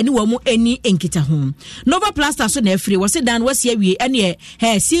wasrada eni wo mu eni enkita ho Nova Plaster so na afiri wose dan wase awie ene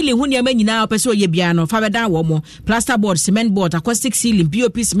ceiling ho ne manyina opese oye bia no fa bedan wo mo plaster board cement board acoustic ceiling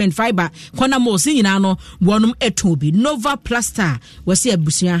POP cement fiber corner moss nyina no wonum etobi Nova Plaster wase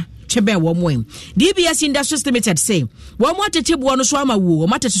abusia chebe wo mo DBS Industries Limited say wo mo tetebo no so ama wo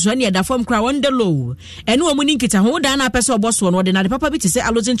mo teteso ne da fam kra won de low ene wo mu ni nkita ho dan na pese oboso no de na de papa bi te say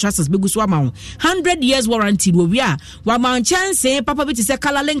Allogen Trusses beguso ama 100 years warranty wo wi a wa man chance papa bi te say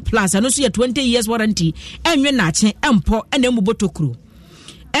Color Link Plus no so ye 20 years warranty enwe na che empo ene mbotokuru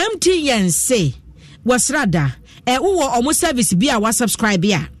MTN say wasrada wo omo service bi a wa subscribe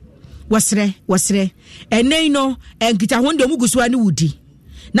ya wasre ene no nkita ho de mu guso ani wudi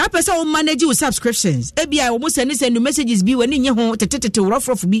na pesa o manage your subscriptions ebia o mo send messages bi wani nye ho tetete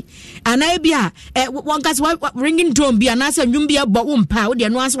rough bi ana ebia one gas ringing tone bi ana se nwum bi abo wo mpa wo de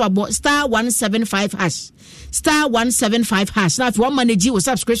no anse wabo *175# *175# na if one manage your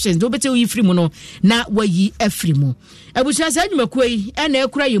subscriptions do bete yi free mu no na wayi afree mu abucha sa nwumakuo yi na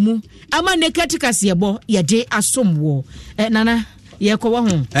ekura yemu ama Naket Kasiebo ye de asomwo nana yekowa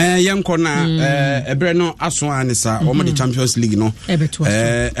ho yenko na ebre no aso anisa o the Champions League no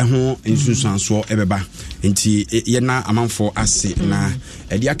ho insusanso ebeba nti ye na amanfo ase na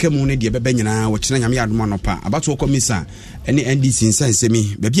edi akamu ne de beba nyina wo kina nyame adoma no pa abato komisa ene NDC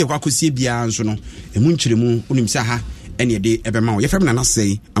nsensemi ba bia kwakosie bia nso no emu nkyeremu onim se ha ene de ebema wo ye fem na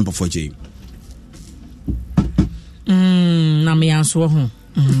nasei ampofo je na me anso ho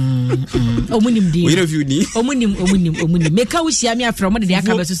Omunim di. We review ni. Omunim. Meka wo hia me afra mo de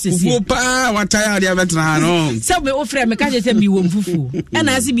aka beso sesi. Fufu pa wa tire de abetra no. Se me ofra me ka je se mi wo mfufu. E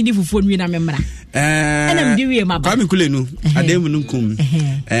na ase mi ni fufu nwi na me mra. E na me di wie maba. Kwa mi kule nu. Adem nu kum.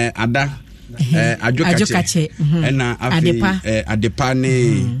 Ada Ajokache. E na adepa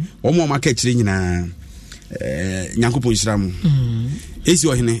ne wo mo maka kire nyina. Nyankopon Isramu. Esi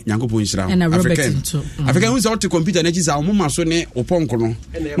ohene Nyankopon Isramu. African who say computer na chisa mo maso ne oponko no.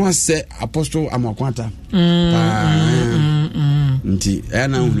 No say apostle Amakwata. Nti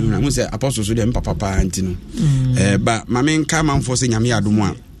na hu say apostle so de papa nti no. Ba mame nka manfo se nyame adomu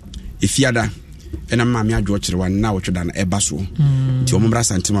a efiada na mame adwo kirewa na wotweda na eba so. Nti omombra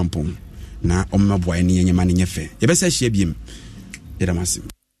santima mpom na ommaboa ene yenyema ne nyefe. Yebesa hia biem. Yedamase.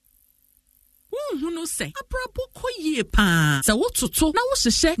 Hunu se abrabo koyie pa sa wototo na wo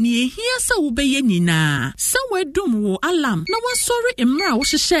hyehyɛ ne ehia sa wo bɛyɛ nyina sa wedum wo alarm na wasɔre emra wo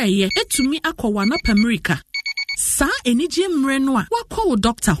hyehyɛye etumi akɔwa na America sa enije mre no a wakɔ wo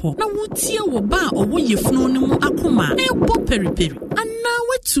doctor ho na wotie wo ba owo yefunu ne mu akoma na ebo periperi ana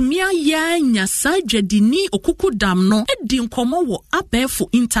wetumi aya nya sa dwadini okuku dam no edi nkomo wo abɛfo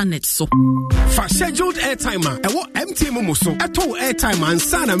internet so fa scheduled airtime ewo MTN mo so eto airtime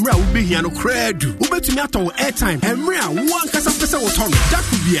ansa na mra wo behia no kradu wo betumi ato airtime emra wo ankasa pese wo tono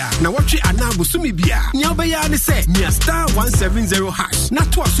dakubia na wotwe anago sumi bia nya obeya ne se nya star 170 hash na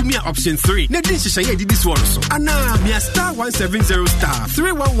to asumi option 3 na din hyehyɛ didi so so ana nya star 170 star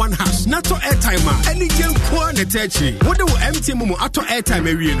 311 hash na to airtime any gen ko na techi wo de wo MTN mo ato airtime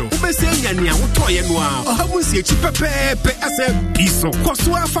awie no wo bese nya ne a wo to ye no a ohamu sie chi pepepe asa biso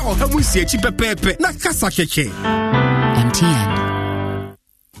koso afa ohamu sie chi pepepe na kasa keke MTN.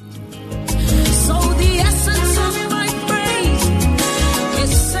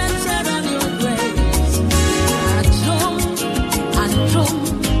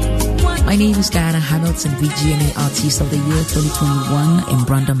 My name is Diana Hamilton, BGMA Artist of the Year 2021 and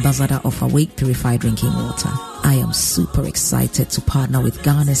brand ambassador of Awake Purified Drinking Water. I am super excited to partner with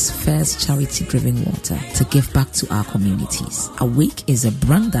Ghana's first charity-driven water to give back to our communities. Awake is a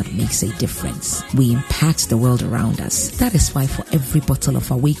brand that makes a difference. We impact the world around us. That is why for every bottle of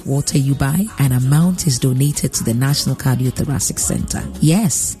Awake water you buy, an amount is donated to the National Cardiothoracic Center.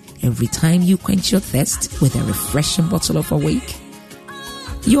 Yes, every time you quench your thirst with a refreshing bottle of Awake,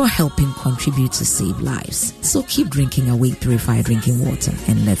 you're helping contribute to save lives. So keep drinking Awake Purified Drinking Water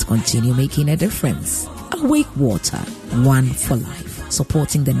and let's continue making a difference. Awake Water, one for life.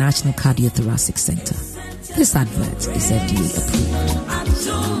 Supporting the National Cardiothoracic Center. This advert is FDA approved.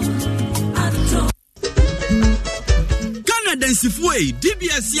 Densifue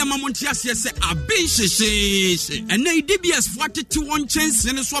DBS Yamamontia se abin sheshe ene DBS fatete won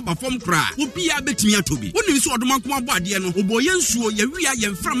chance ne so aba fom kra obi a betumi atobi woni so odoma ko abo ade no oboye nsuo ye wia ye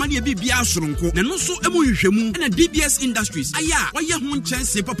mframa ne bibia asoronko ne no so emu hwehwemu ene DBS Industries aya waye ho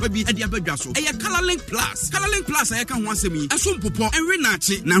chance papa bi ade abadwa so eye Colorlink Plus aya ka ho asemi eso mpopo enwe na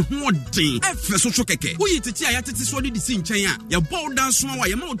ache na ho odin efe so keke wo yititi aya tete so de si nchen a ye bold dance wa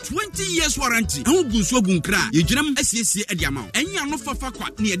ye ma 20 years warranty ho gunsuo gunkra ye dwunam asiesie Enya no fafa kwa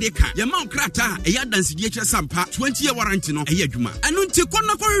ne de ka ye ma krata e ya dance die kire sampa 20-year warranty no e ya adwuma anu nti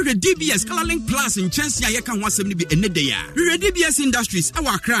konna kwa DBS Colorlink Plus in chance ya ye ka ho asem ne bi enede ya DBS Industries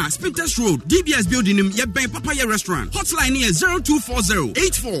awa Accra Spinters Road DBS building nim ye ben Papaya restaurant hotline here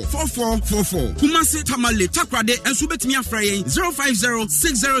 0240-844444 Kumasi Tamale Takrade enso betimi afra yen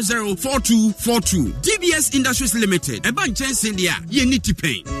 050-600-4242 DBS Industries Limited e ban chance dia ye ni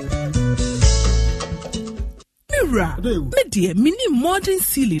tipen me dear mini modern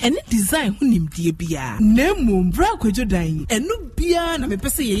ceiling and design hunim die bia nemo bra kwejo dan enu bia na me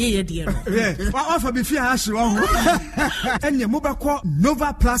pese ye dear wa ofa be fi ha hye wo ho enye mobakọ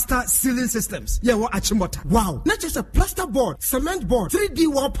Nova Plaster Ceiling Systems ye wo achimota wow not just a plaster board cement board 3D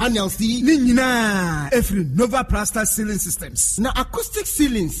wall panels ni nyina every Nova Plaster Ceiling Systems na acoustic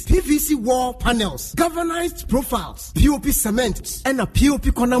ceilings PVC wall panels galvanized profiles POP cement and a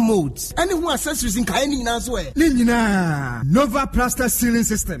POP corner molds any who accessories in kaini nyina so Nova Plaster Ceiling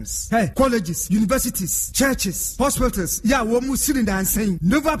Systems. Hey, colleges, universities, churches, hospitals. Yeah, we mu cylinder and saying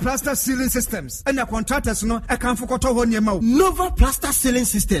Nova Plaster Ceiling Systems. And the contractors no I can't forget to Nova Plaster Ceiling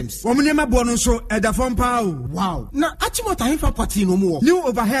Systems. Womanema bono so at the phone power. Wow. Now, Achimota Hifa Party no more. New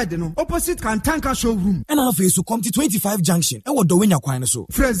overhead no opposite Kantanka showroom. And our face will come to 25 Junction. And what do we know? So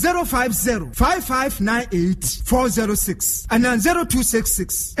fresh 050-5598-406 and then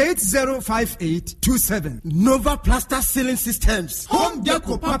 0266-805827. Nova Plaster Ceiling Systems. Home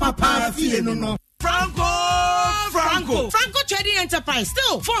Deco Papa Parafie no. Franco Franco Trading Enterprise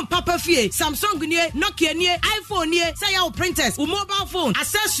still phone Papa Fie, Samsung nie, Nokia nie, iPhone nie, say your printers, or mobile phone,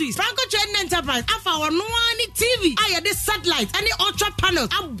 accessories. Franco Trading Enterprise afa our no TV, this satellite, any ultra panels,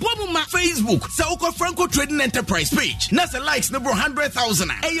 and Bobuma Facebook. Sauko Franco Trading Enterprise page. Nasa likes number 100,000.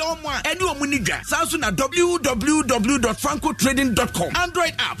 Ayoma, Edu Muniga. Samsung www.francotrading.com.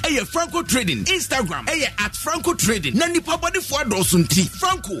 Android app. Franco Trading. Instagram. At Franco Trading. Nani Papa de Dosunti.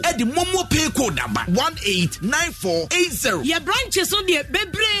 Franco. The Momo pay code number 189480. Your branches on the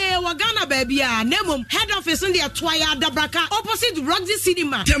Bebre Wagana baby. Nemum head office on the Atwaya Dabraka opposite Roxy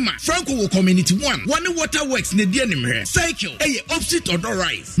Cinema. Tema Franco Community 1. One Waterworks Nedianimere. Cycle. Opposite Odor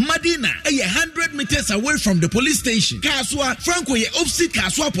Rise. Madina. 100 meters away from the police station. Kaswa Franco opposite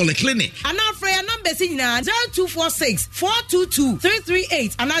Kaswa Polyclinic. And now for your number 0246 422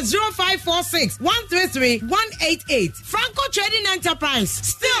 338 and 0546 133 188. Franco Trading Enterprise.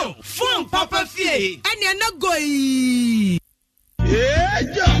 Still phone Papa Fie. And you're not going.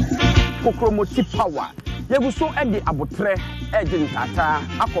 Kokromoti power. Yeguso edi abotre ejin tata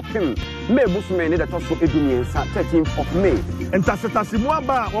akopim me busumene de toso edumiensa 13th of May. Entaseta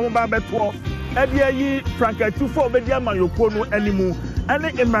simuaba womba beto edi ayi Franka 24 bedi amayoko no animu ene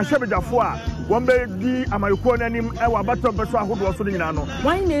imrahwebejafo a wombe di amayoko no anim e wa bato beso ahodo so nyina no.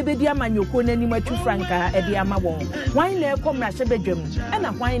 Wan na ebedi amayoko no anim atu Franka edi amawon. Wan na ekomrahwebejam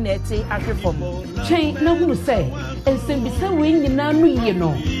ena wan na eti ahwefom. Chen na hunu se ensembisa we nyina no ye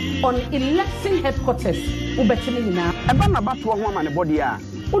no. On election headquarters, ubetini na. Eba na batuo ho ama ne body a,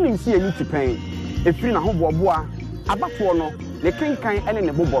 unim si enyi tipen. Efiri na ho boaboa, abatuo no, ne kenkan ene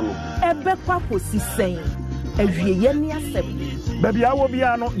ne bobo no. Ebe kwa posisen. Ewieye ni asem. Baby awo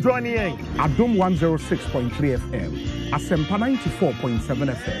bia no join in. Adom 106.3 FM, Asempa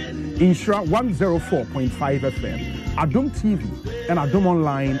 94.7 FM, Insura 104.5 FM, Adom TV and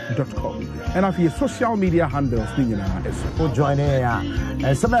adomonline.com. And if your social media handles, for joining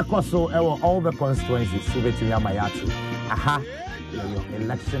and some also all the constituencies so that you are my aha, your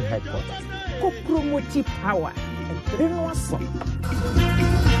election headquarters. Kokromoti power and bring us up.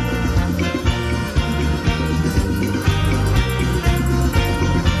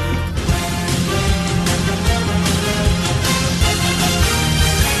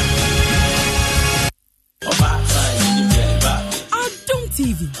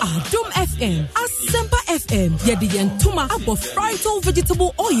 TV, Adom FM, Asempa FM, Yedi Yentuma, Abo Frito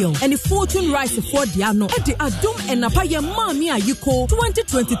vegetable oil, and the fortune rice for Diano, at the Adom and Napaya Mamia Yuko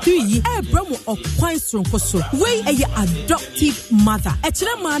 2023, Bromo of Quinstron Koso, way a adoptive mother,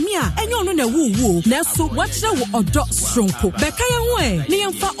 Echna Mamia, and you know woo, Nelso, watch the adopt Stronko, Bekaya Way,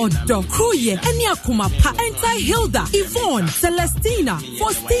 Niamfa Odo, Kruye, and Yakuma Pa, Enta Hilda, Yvonne, Celestina,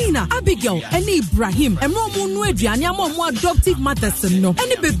 Faustina, Abigail, and Ibrahim, and Romo Nwedrian, Yamo adoptive mothers. No,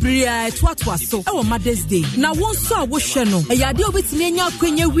 any baby twatwa so our Mother's Day. Now one saw what channel. A yadi obit me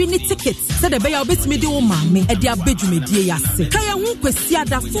kwenye winning tickets. Said the bay obit me do mame. A dia bedroom media yase. Kaya wunkwesi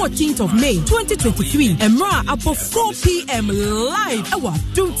the 14th of May 2023. And ra about 4 p.m. live. Our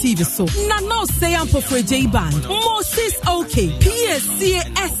Doom TV so. Na no say I'm for J band. Moses OK. PSCA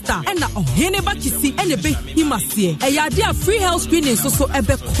Esther. And na oheneba kisi and a be himasie. A yadi free health screening so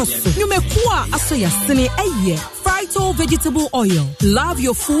ebe koso. You me kwa aso yasene a year. Frito vegetable oil. Love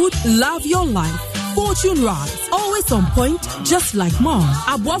your food, love your life. Fortune Rise, always on point, just like mom.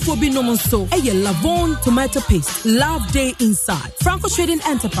 Abuafobi nomonso, eye Lavon tomato paste. Love Day inside. Franco Trading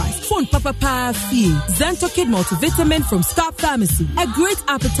Enterprise. Phone Papa Fee. Zento Kid multivitamin from Scarp Pharmacy. A great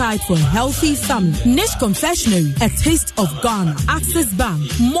appetite for a healthy family. Niche Confectionery. A taste of Ghana. Access Bank.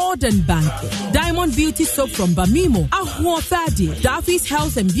 Modern Banking. Diamond Beauty Soap from Bamimo. Ahua Fadi. Daffy's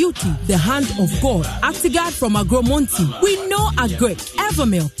Health and Beauty. The Hand of God. Actigard from Agromonti. We know Agric.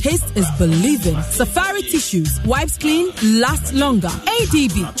 Evermeal. Taste is believing. Safari Tissues, wipes clean, last longer.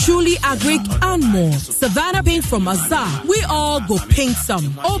 ADB, truly agric and more. Savannah Paint from Azar, we all go paint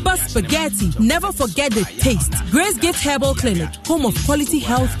some. Oba Spaghetti, never forget the taste. Grace Gift Herbal Clinic, home of quality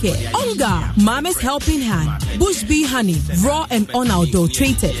healthcare. Onga, Mama's Helping Hand. Bush Bee Honey, raw and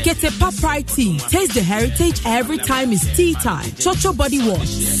unadulterated. Ketepa Pride Tea, taste the heritage every time it's tea time. Chocho Body Wash,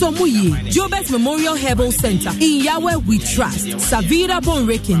 Somuyi, Jobert Memorial Herbal Center. In Yahweh we trust. Savira Bon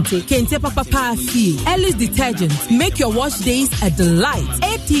Rekente, Kente Papa Ellis Detergent, make your wash days a delight.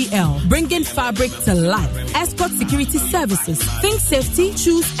 ATL, bringing fabric to life. Escort Security Services, think safety,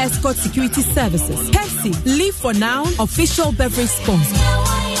 choose Escort Security Services. Pepsi, live for now, official beverage sponsor.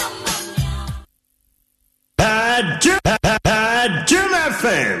 Adom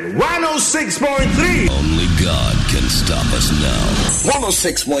FM 106.3. Only God can stop us now.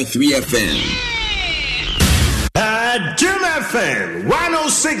 106.3 FM. Adom FM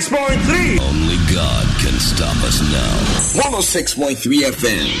 106.3. Only God can stop us now. 106.3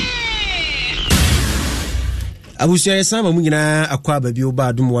 FM. Abusia sama mungina akwa babi oba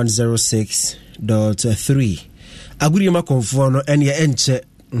Adom 106.3. Aguri ma konfo no ene enche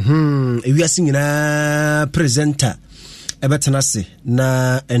ewiase nyina presenter ebetenase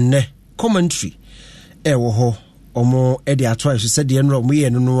na enne commentary ewo ho omo ede atwa so se de no omo ye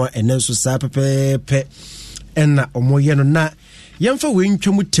no ene so sa pepepe enna omo ye no na yemfa we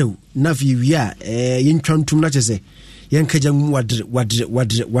ntwam tew na fi a yentwantum na chese yenkaja mu wadre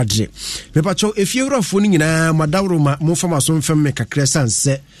mepacho efiewrafo ni nyina madawro ma mofama so mfem me kakra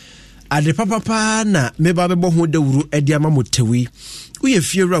sanse ade papa na meba bebo ho dawuru ade ama motewi uye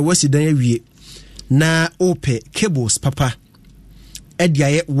fiewra wasidan awie na ope cables papa ade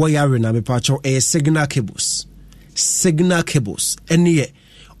aye wire na mepacho signal cables ene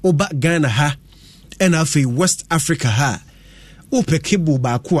oba Ghana ha ena afi West Africa ha ope cable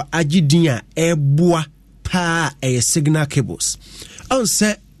ba ko agidin a eboa pa signal cables on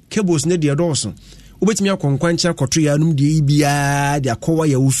se cables ne de dawson obetimi akonkwancha kwoto ya num de bia de akowa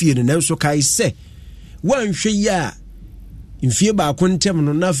ya ofie ne nso kai se wanhwe ya mfie ba akontem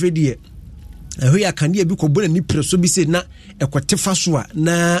no na fedie eho ya kane bi kobona ni preso bi se na ekotefa so a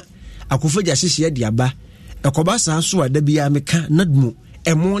na akofaja hyehye de aba ekoba sa so a da bia meka nadmu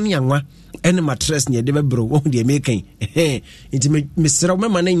emo ne anwa ene mattress ne de bebro wo de mekan nti mesra wo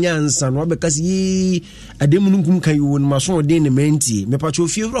mema na nyansa no abekasi yi ademu nkum kan yi won maso de ne menti mepacho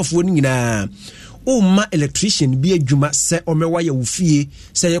fie wrofo ni nyina o ma electrician bi adwuma se o mewa ya ufie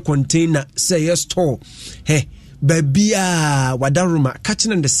se ye container se ye store babia wadaruma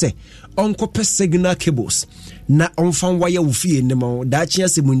catching the se onko signal cables na onfan waya ufie ne ma da chia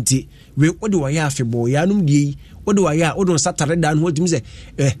semunti we ode waya afebo ya num die ode waya odon satare dan ho timi se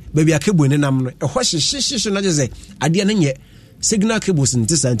babia cable ne nam no ho hyehyehye na je se ade na nye signal cables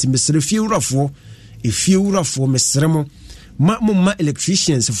nti santi mesre fie wurafo mesremo ma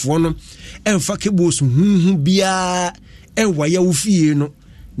electricians fo no emfa cables hu bia waya ufie no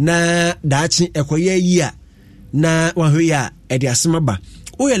na daachi ekoye yi a na wahwe ede asemaba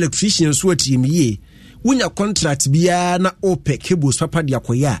o electrician so atimiye wunya contract bia na ope cables papa de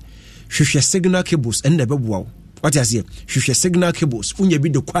akoya hwehwe signal cables ende beboa what you say hwehwe signal cables wunya bi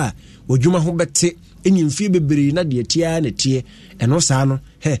de kwa odwuma ho bete enyimfie bebere na de tia na tie eno saa no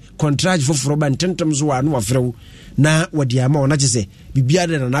contract foforo ba ntentem zo wa no wafrew na wode ama ona gese bibia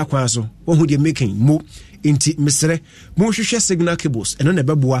de na akwan so wo hu de making mo inti mesre mo hwehwe signal cables eno na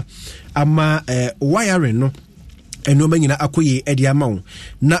beboa ama wiring no eno manyina akoye ede ama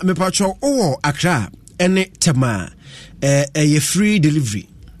na mepacho owo Accra ene tema ye free delivery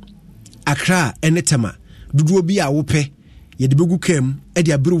Accra ene tema duduo bi a wope ye de begu kem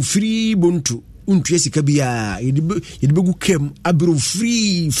ede abro free bontu untu esika bia ye de begu kem abro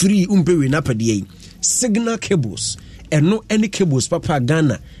free umpewe na pade signal cables eno any cables papa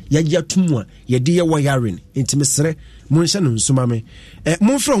Ghana ya tumwa ye de ye wiring intimesere monsha no nsoma me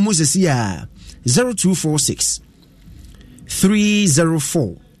monfra mo sesi a 0246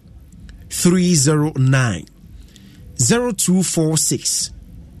 304 309 0246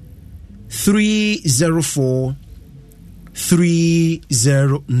 304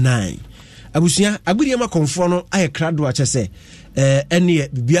 309 abusia agbiri ma konfo no aye krado a chese ene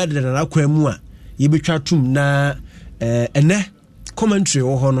bibia de na akwa mu a ye betwa tum na ene commentary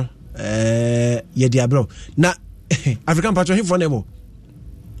wo ho no ye di abro na African patron he for nebo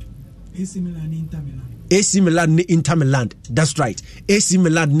AC Milan ni Inter Milan. That's right. AC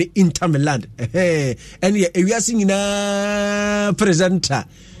Milan ni Inter Milan. And we are singing a presenter.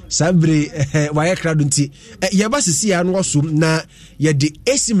 Sabre wire crowd nti. Yabasi si anu so na ye the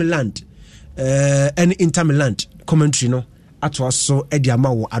AC Milan and Inter Milan commentary no ato so e di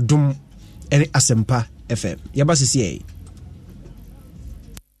ama wo Adom and Asempa FM. Yabasi si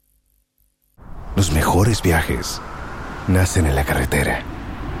Los mejores viajes nacen en la carretera.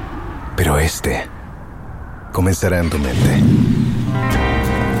 Pero este comenzará en tu mente.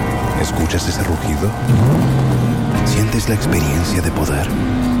 ¿Escuchas ese rugido? ¿Sientes la experiencia de poder?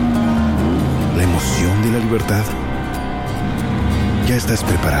 ¿La emoción de la libertad? Ya estás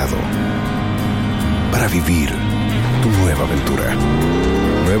preparado para vivir tu nueva aventura.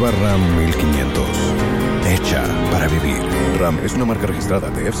 Nueva RAM 1500. Hecha para vivir. RAM es una marca registrada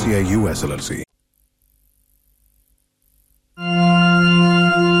de FCI US LLC.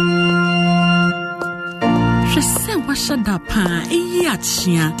 Washada pa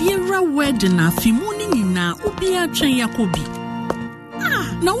achia diera wedding afimuni nyina obi atwen yakobi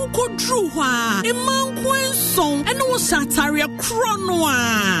na uko dru ho a emanko enson ene wo satare kro no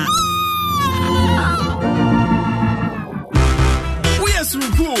a we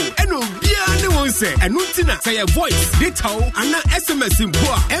asrugo eno bia ne won say Anutina say a voice, data, and SMS in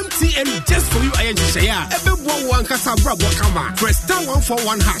poor MTN just for you. I share every one Casabra Wakama. Press star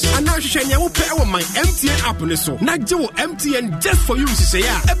 141 hash. And now Shania will pay on my MTN app on so. Najo MTN just for you to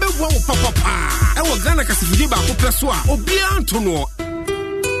share every one papa. I was gonna Kasiebo Pessoa Obiantono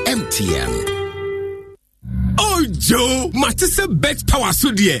MTN. Oh Joe, Matisse Bet Power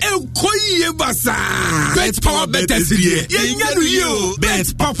Sudie. Koye basa. Bet Power better Sudie. You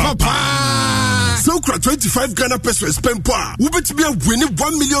Bet Papa. So 25 Ghana pesos spend power. We bet me winning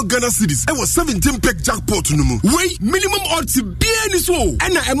 1 million Ghana cedis. I was 17 peg jackpot no more. Wait, minimum odds be any so.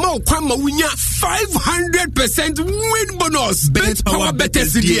 And I am out kwama winya 500% win bonus. Bet Power better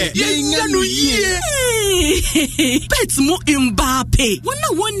Sudie. Bet mo Mbappe. Wana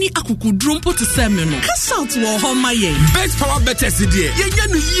wani akukudrompo to semeno. Cash out wo homa ye. Bet Power better Sudie.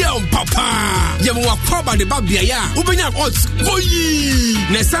 On papa. Yemo wakoba de babia ya. Ubenya odds koyi.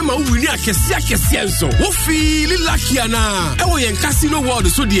 Nesama uwini akesi so wo feel lucky ana e wo yen casino world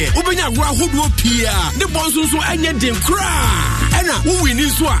so de ubenya agro ahodo pia ne bonso so anye den kra ena wo win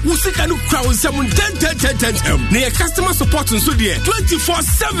so a wo sika no kra wo nsam 10 na your customer support so de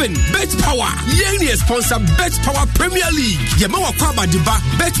 24/7 Bet Power yen sponsor Bet Power Premier League yema wakwa abadiba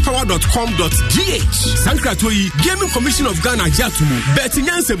betpower.com.gh sankra toyi Gaming Commission of Ghana jatumu bet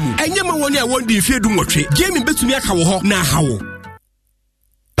nyansemu enye ma woni a wondi fiedu nwotwe gaming betumi aka wo ho na hawo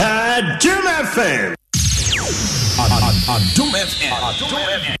Adom FM. Adom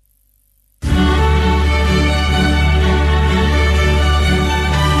FM.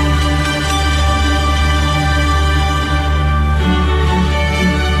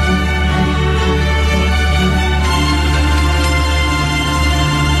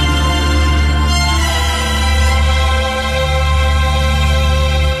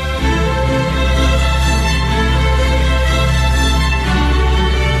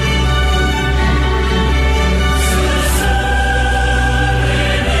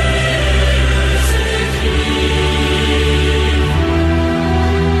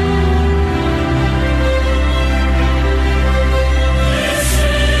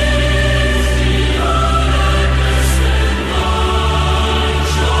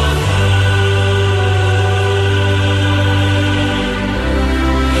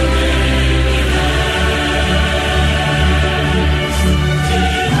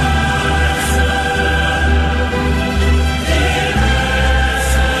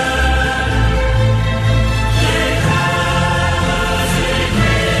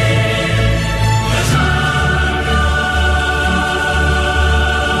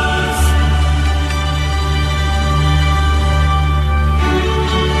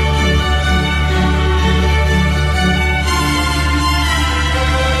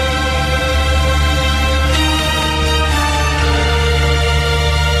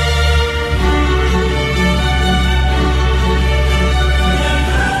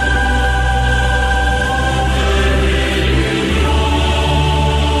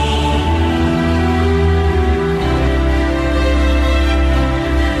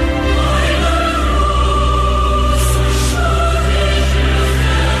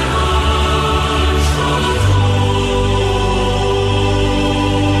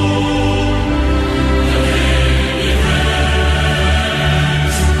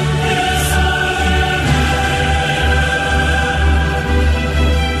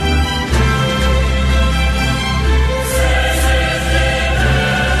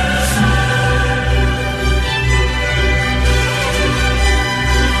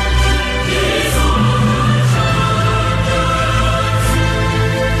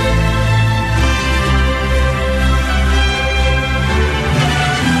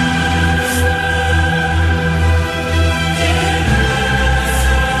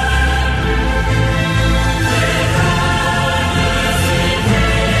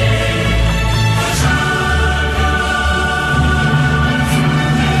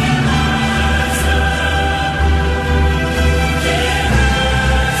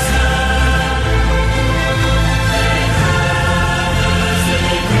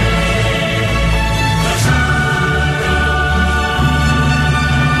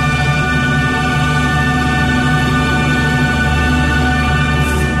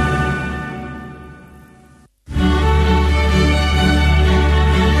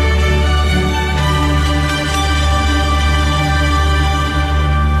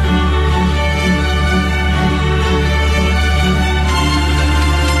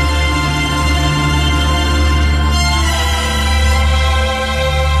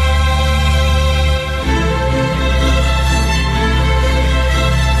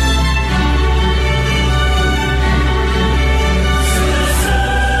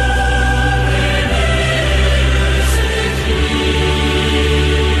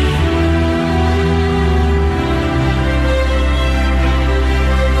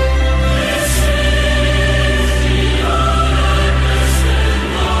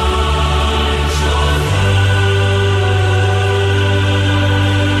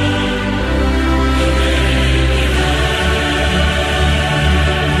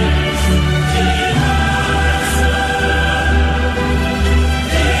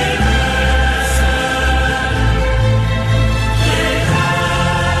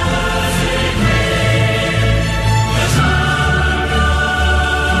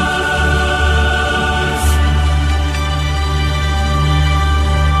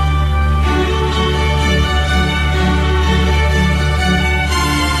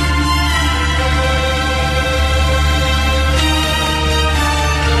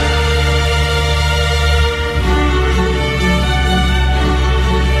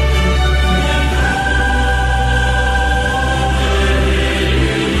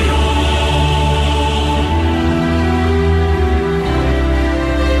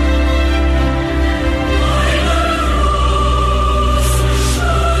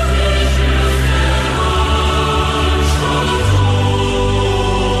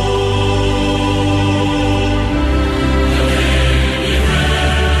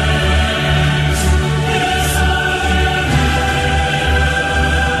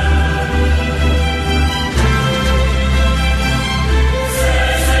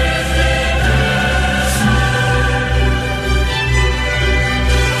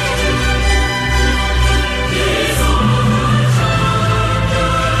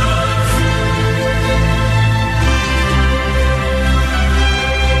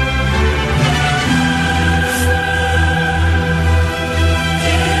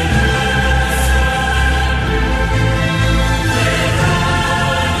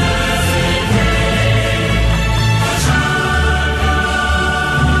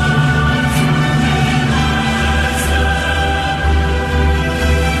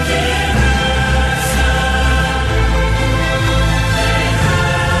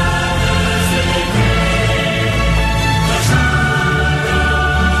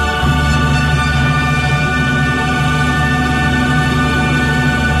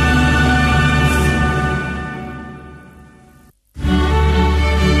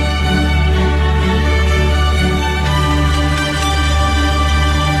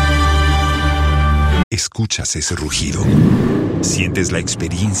 ¿Escuchas ese rugido? ¿Sientes la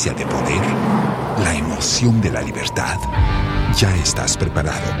experiencia de poder? ¿La emoción de la libertad? Ya estás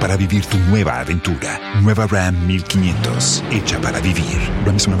preparado para vivir tu nueva aventura. Nueva Ram 1500, hecha para vivir.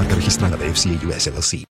 Ram es una marca registrada de FCA US LLC.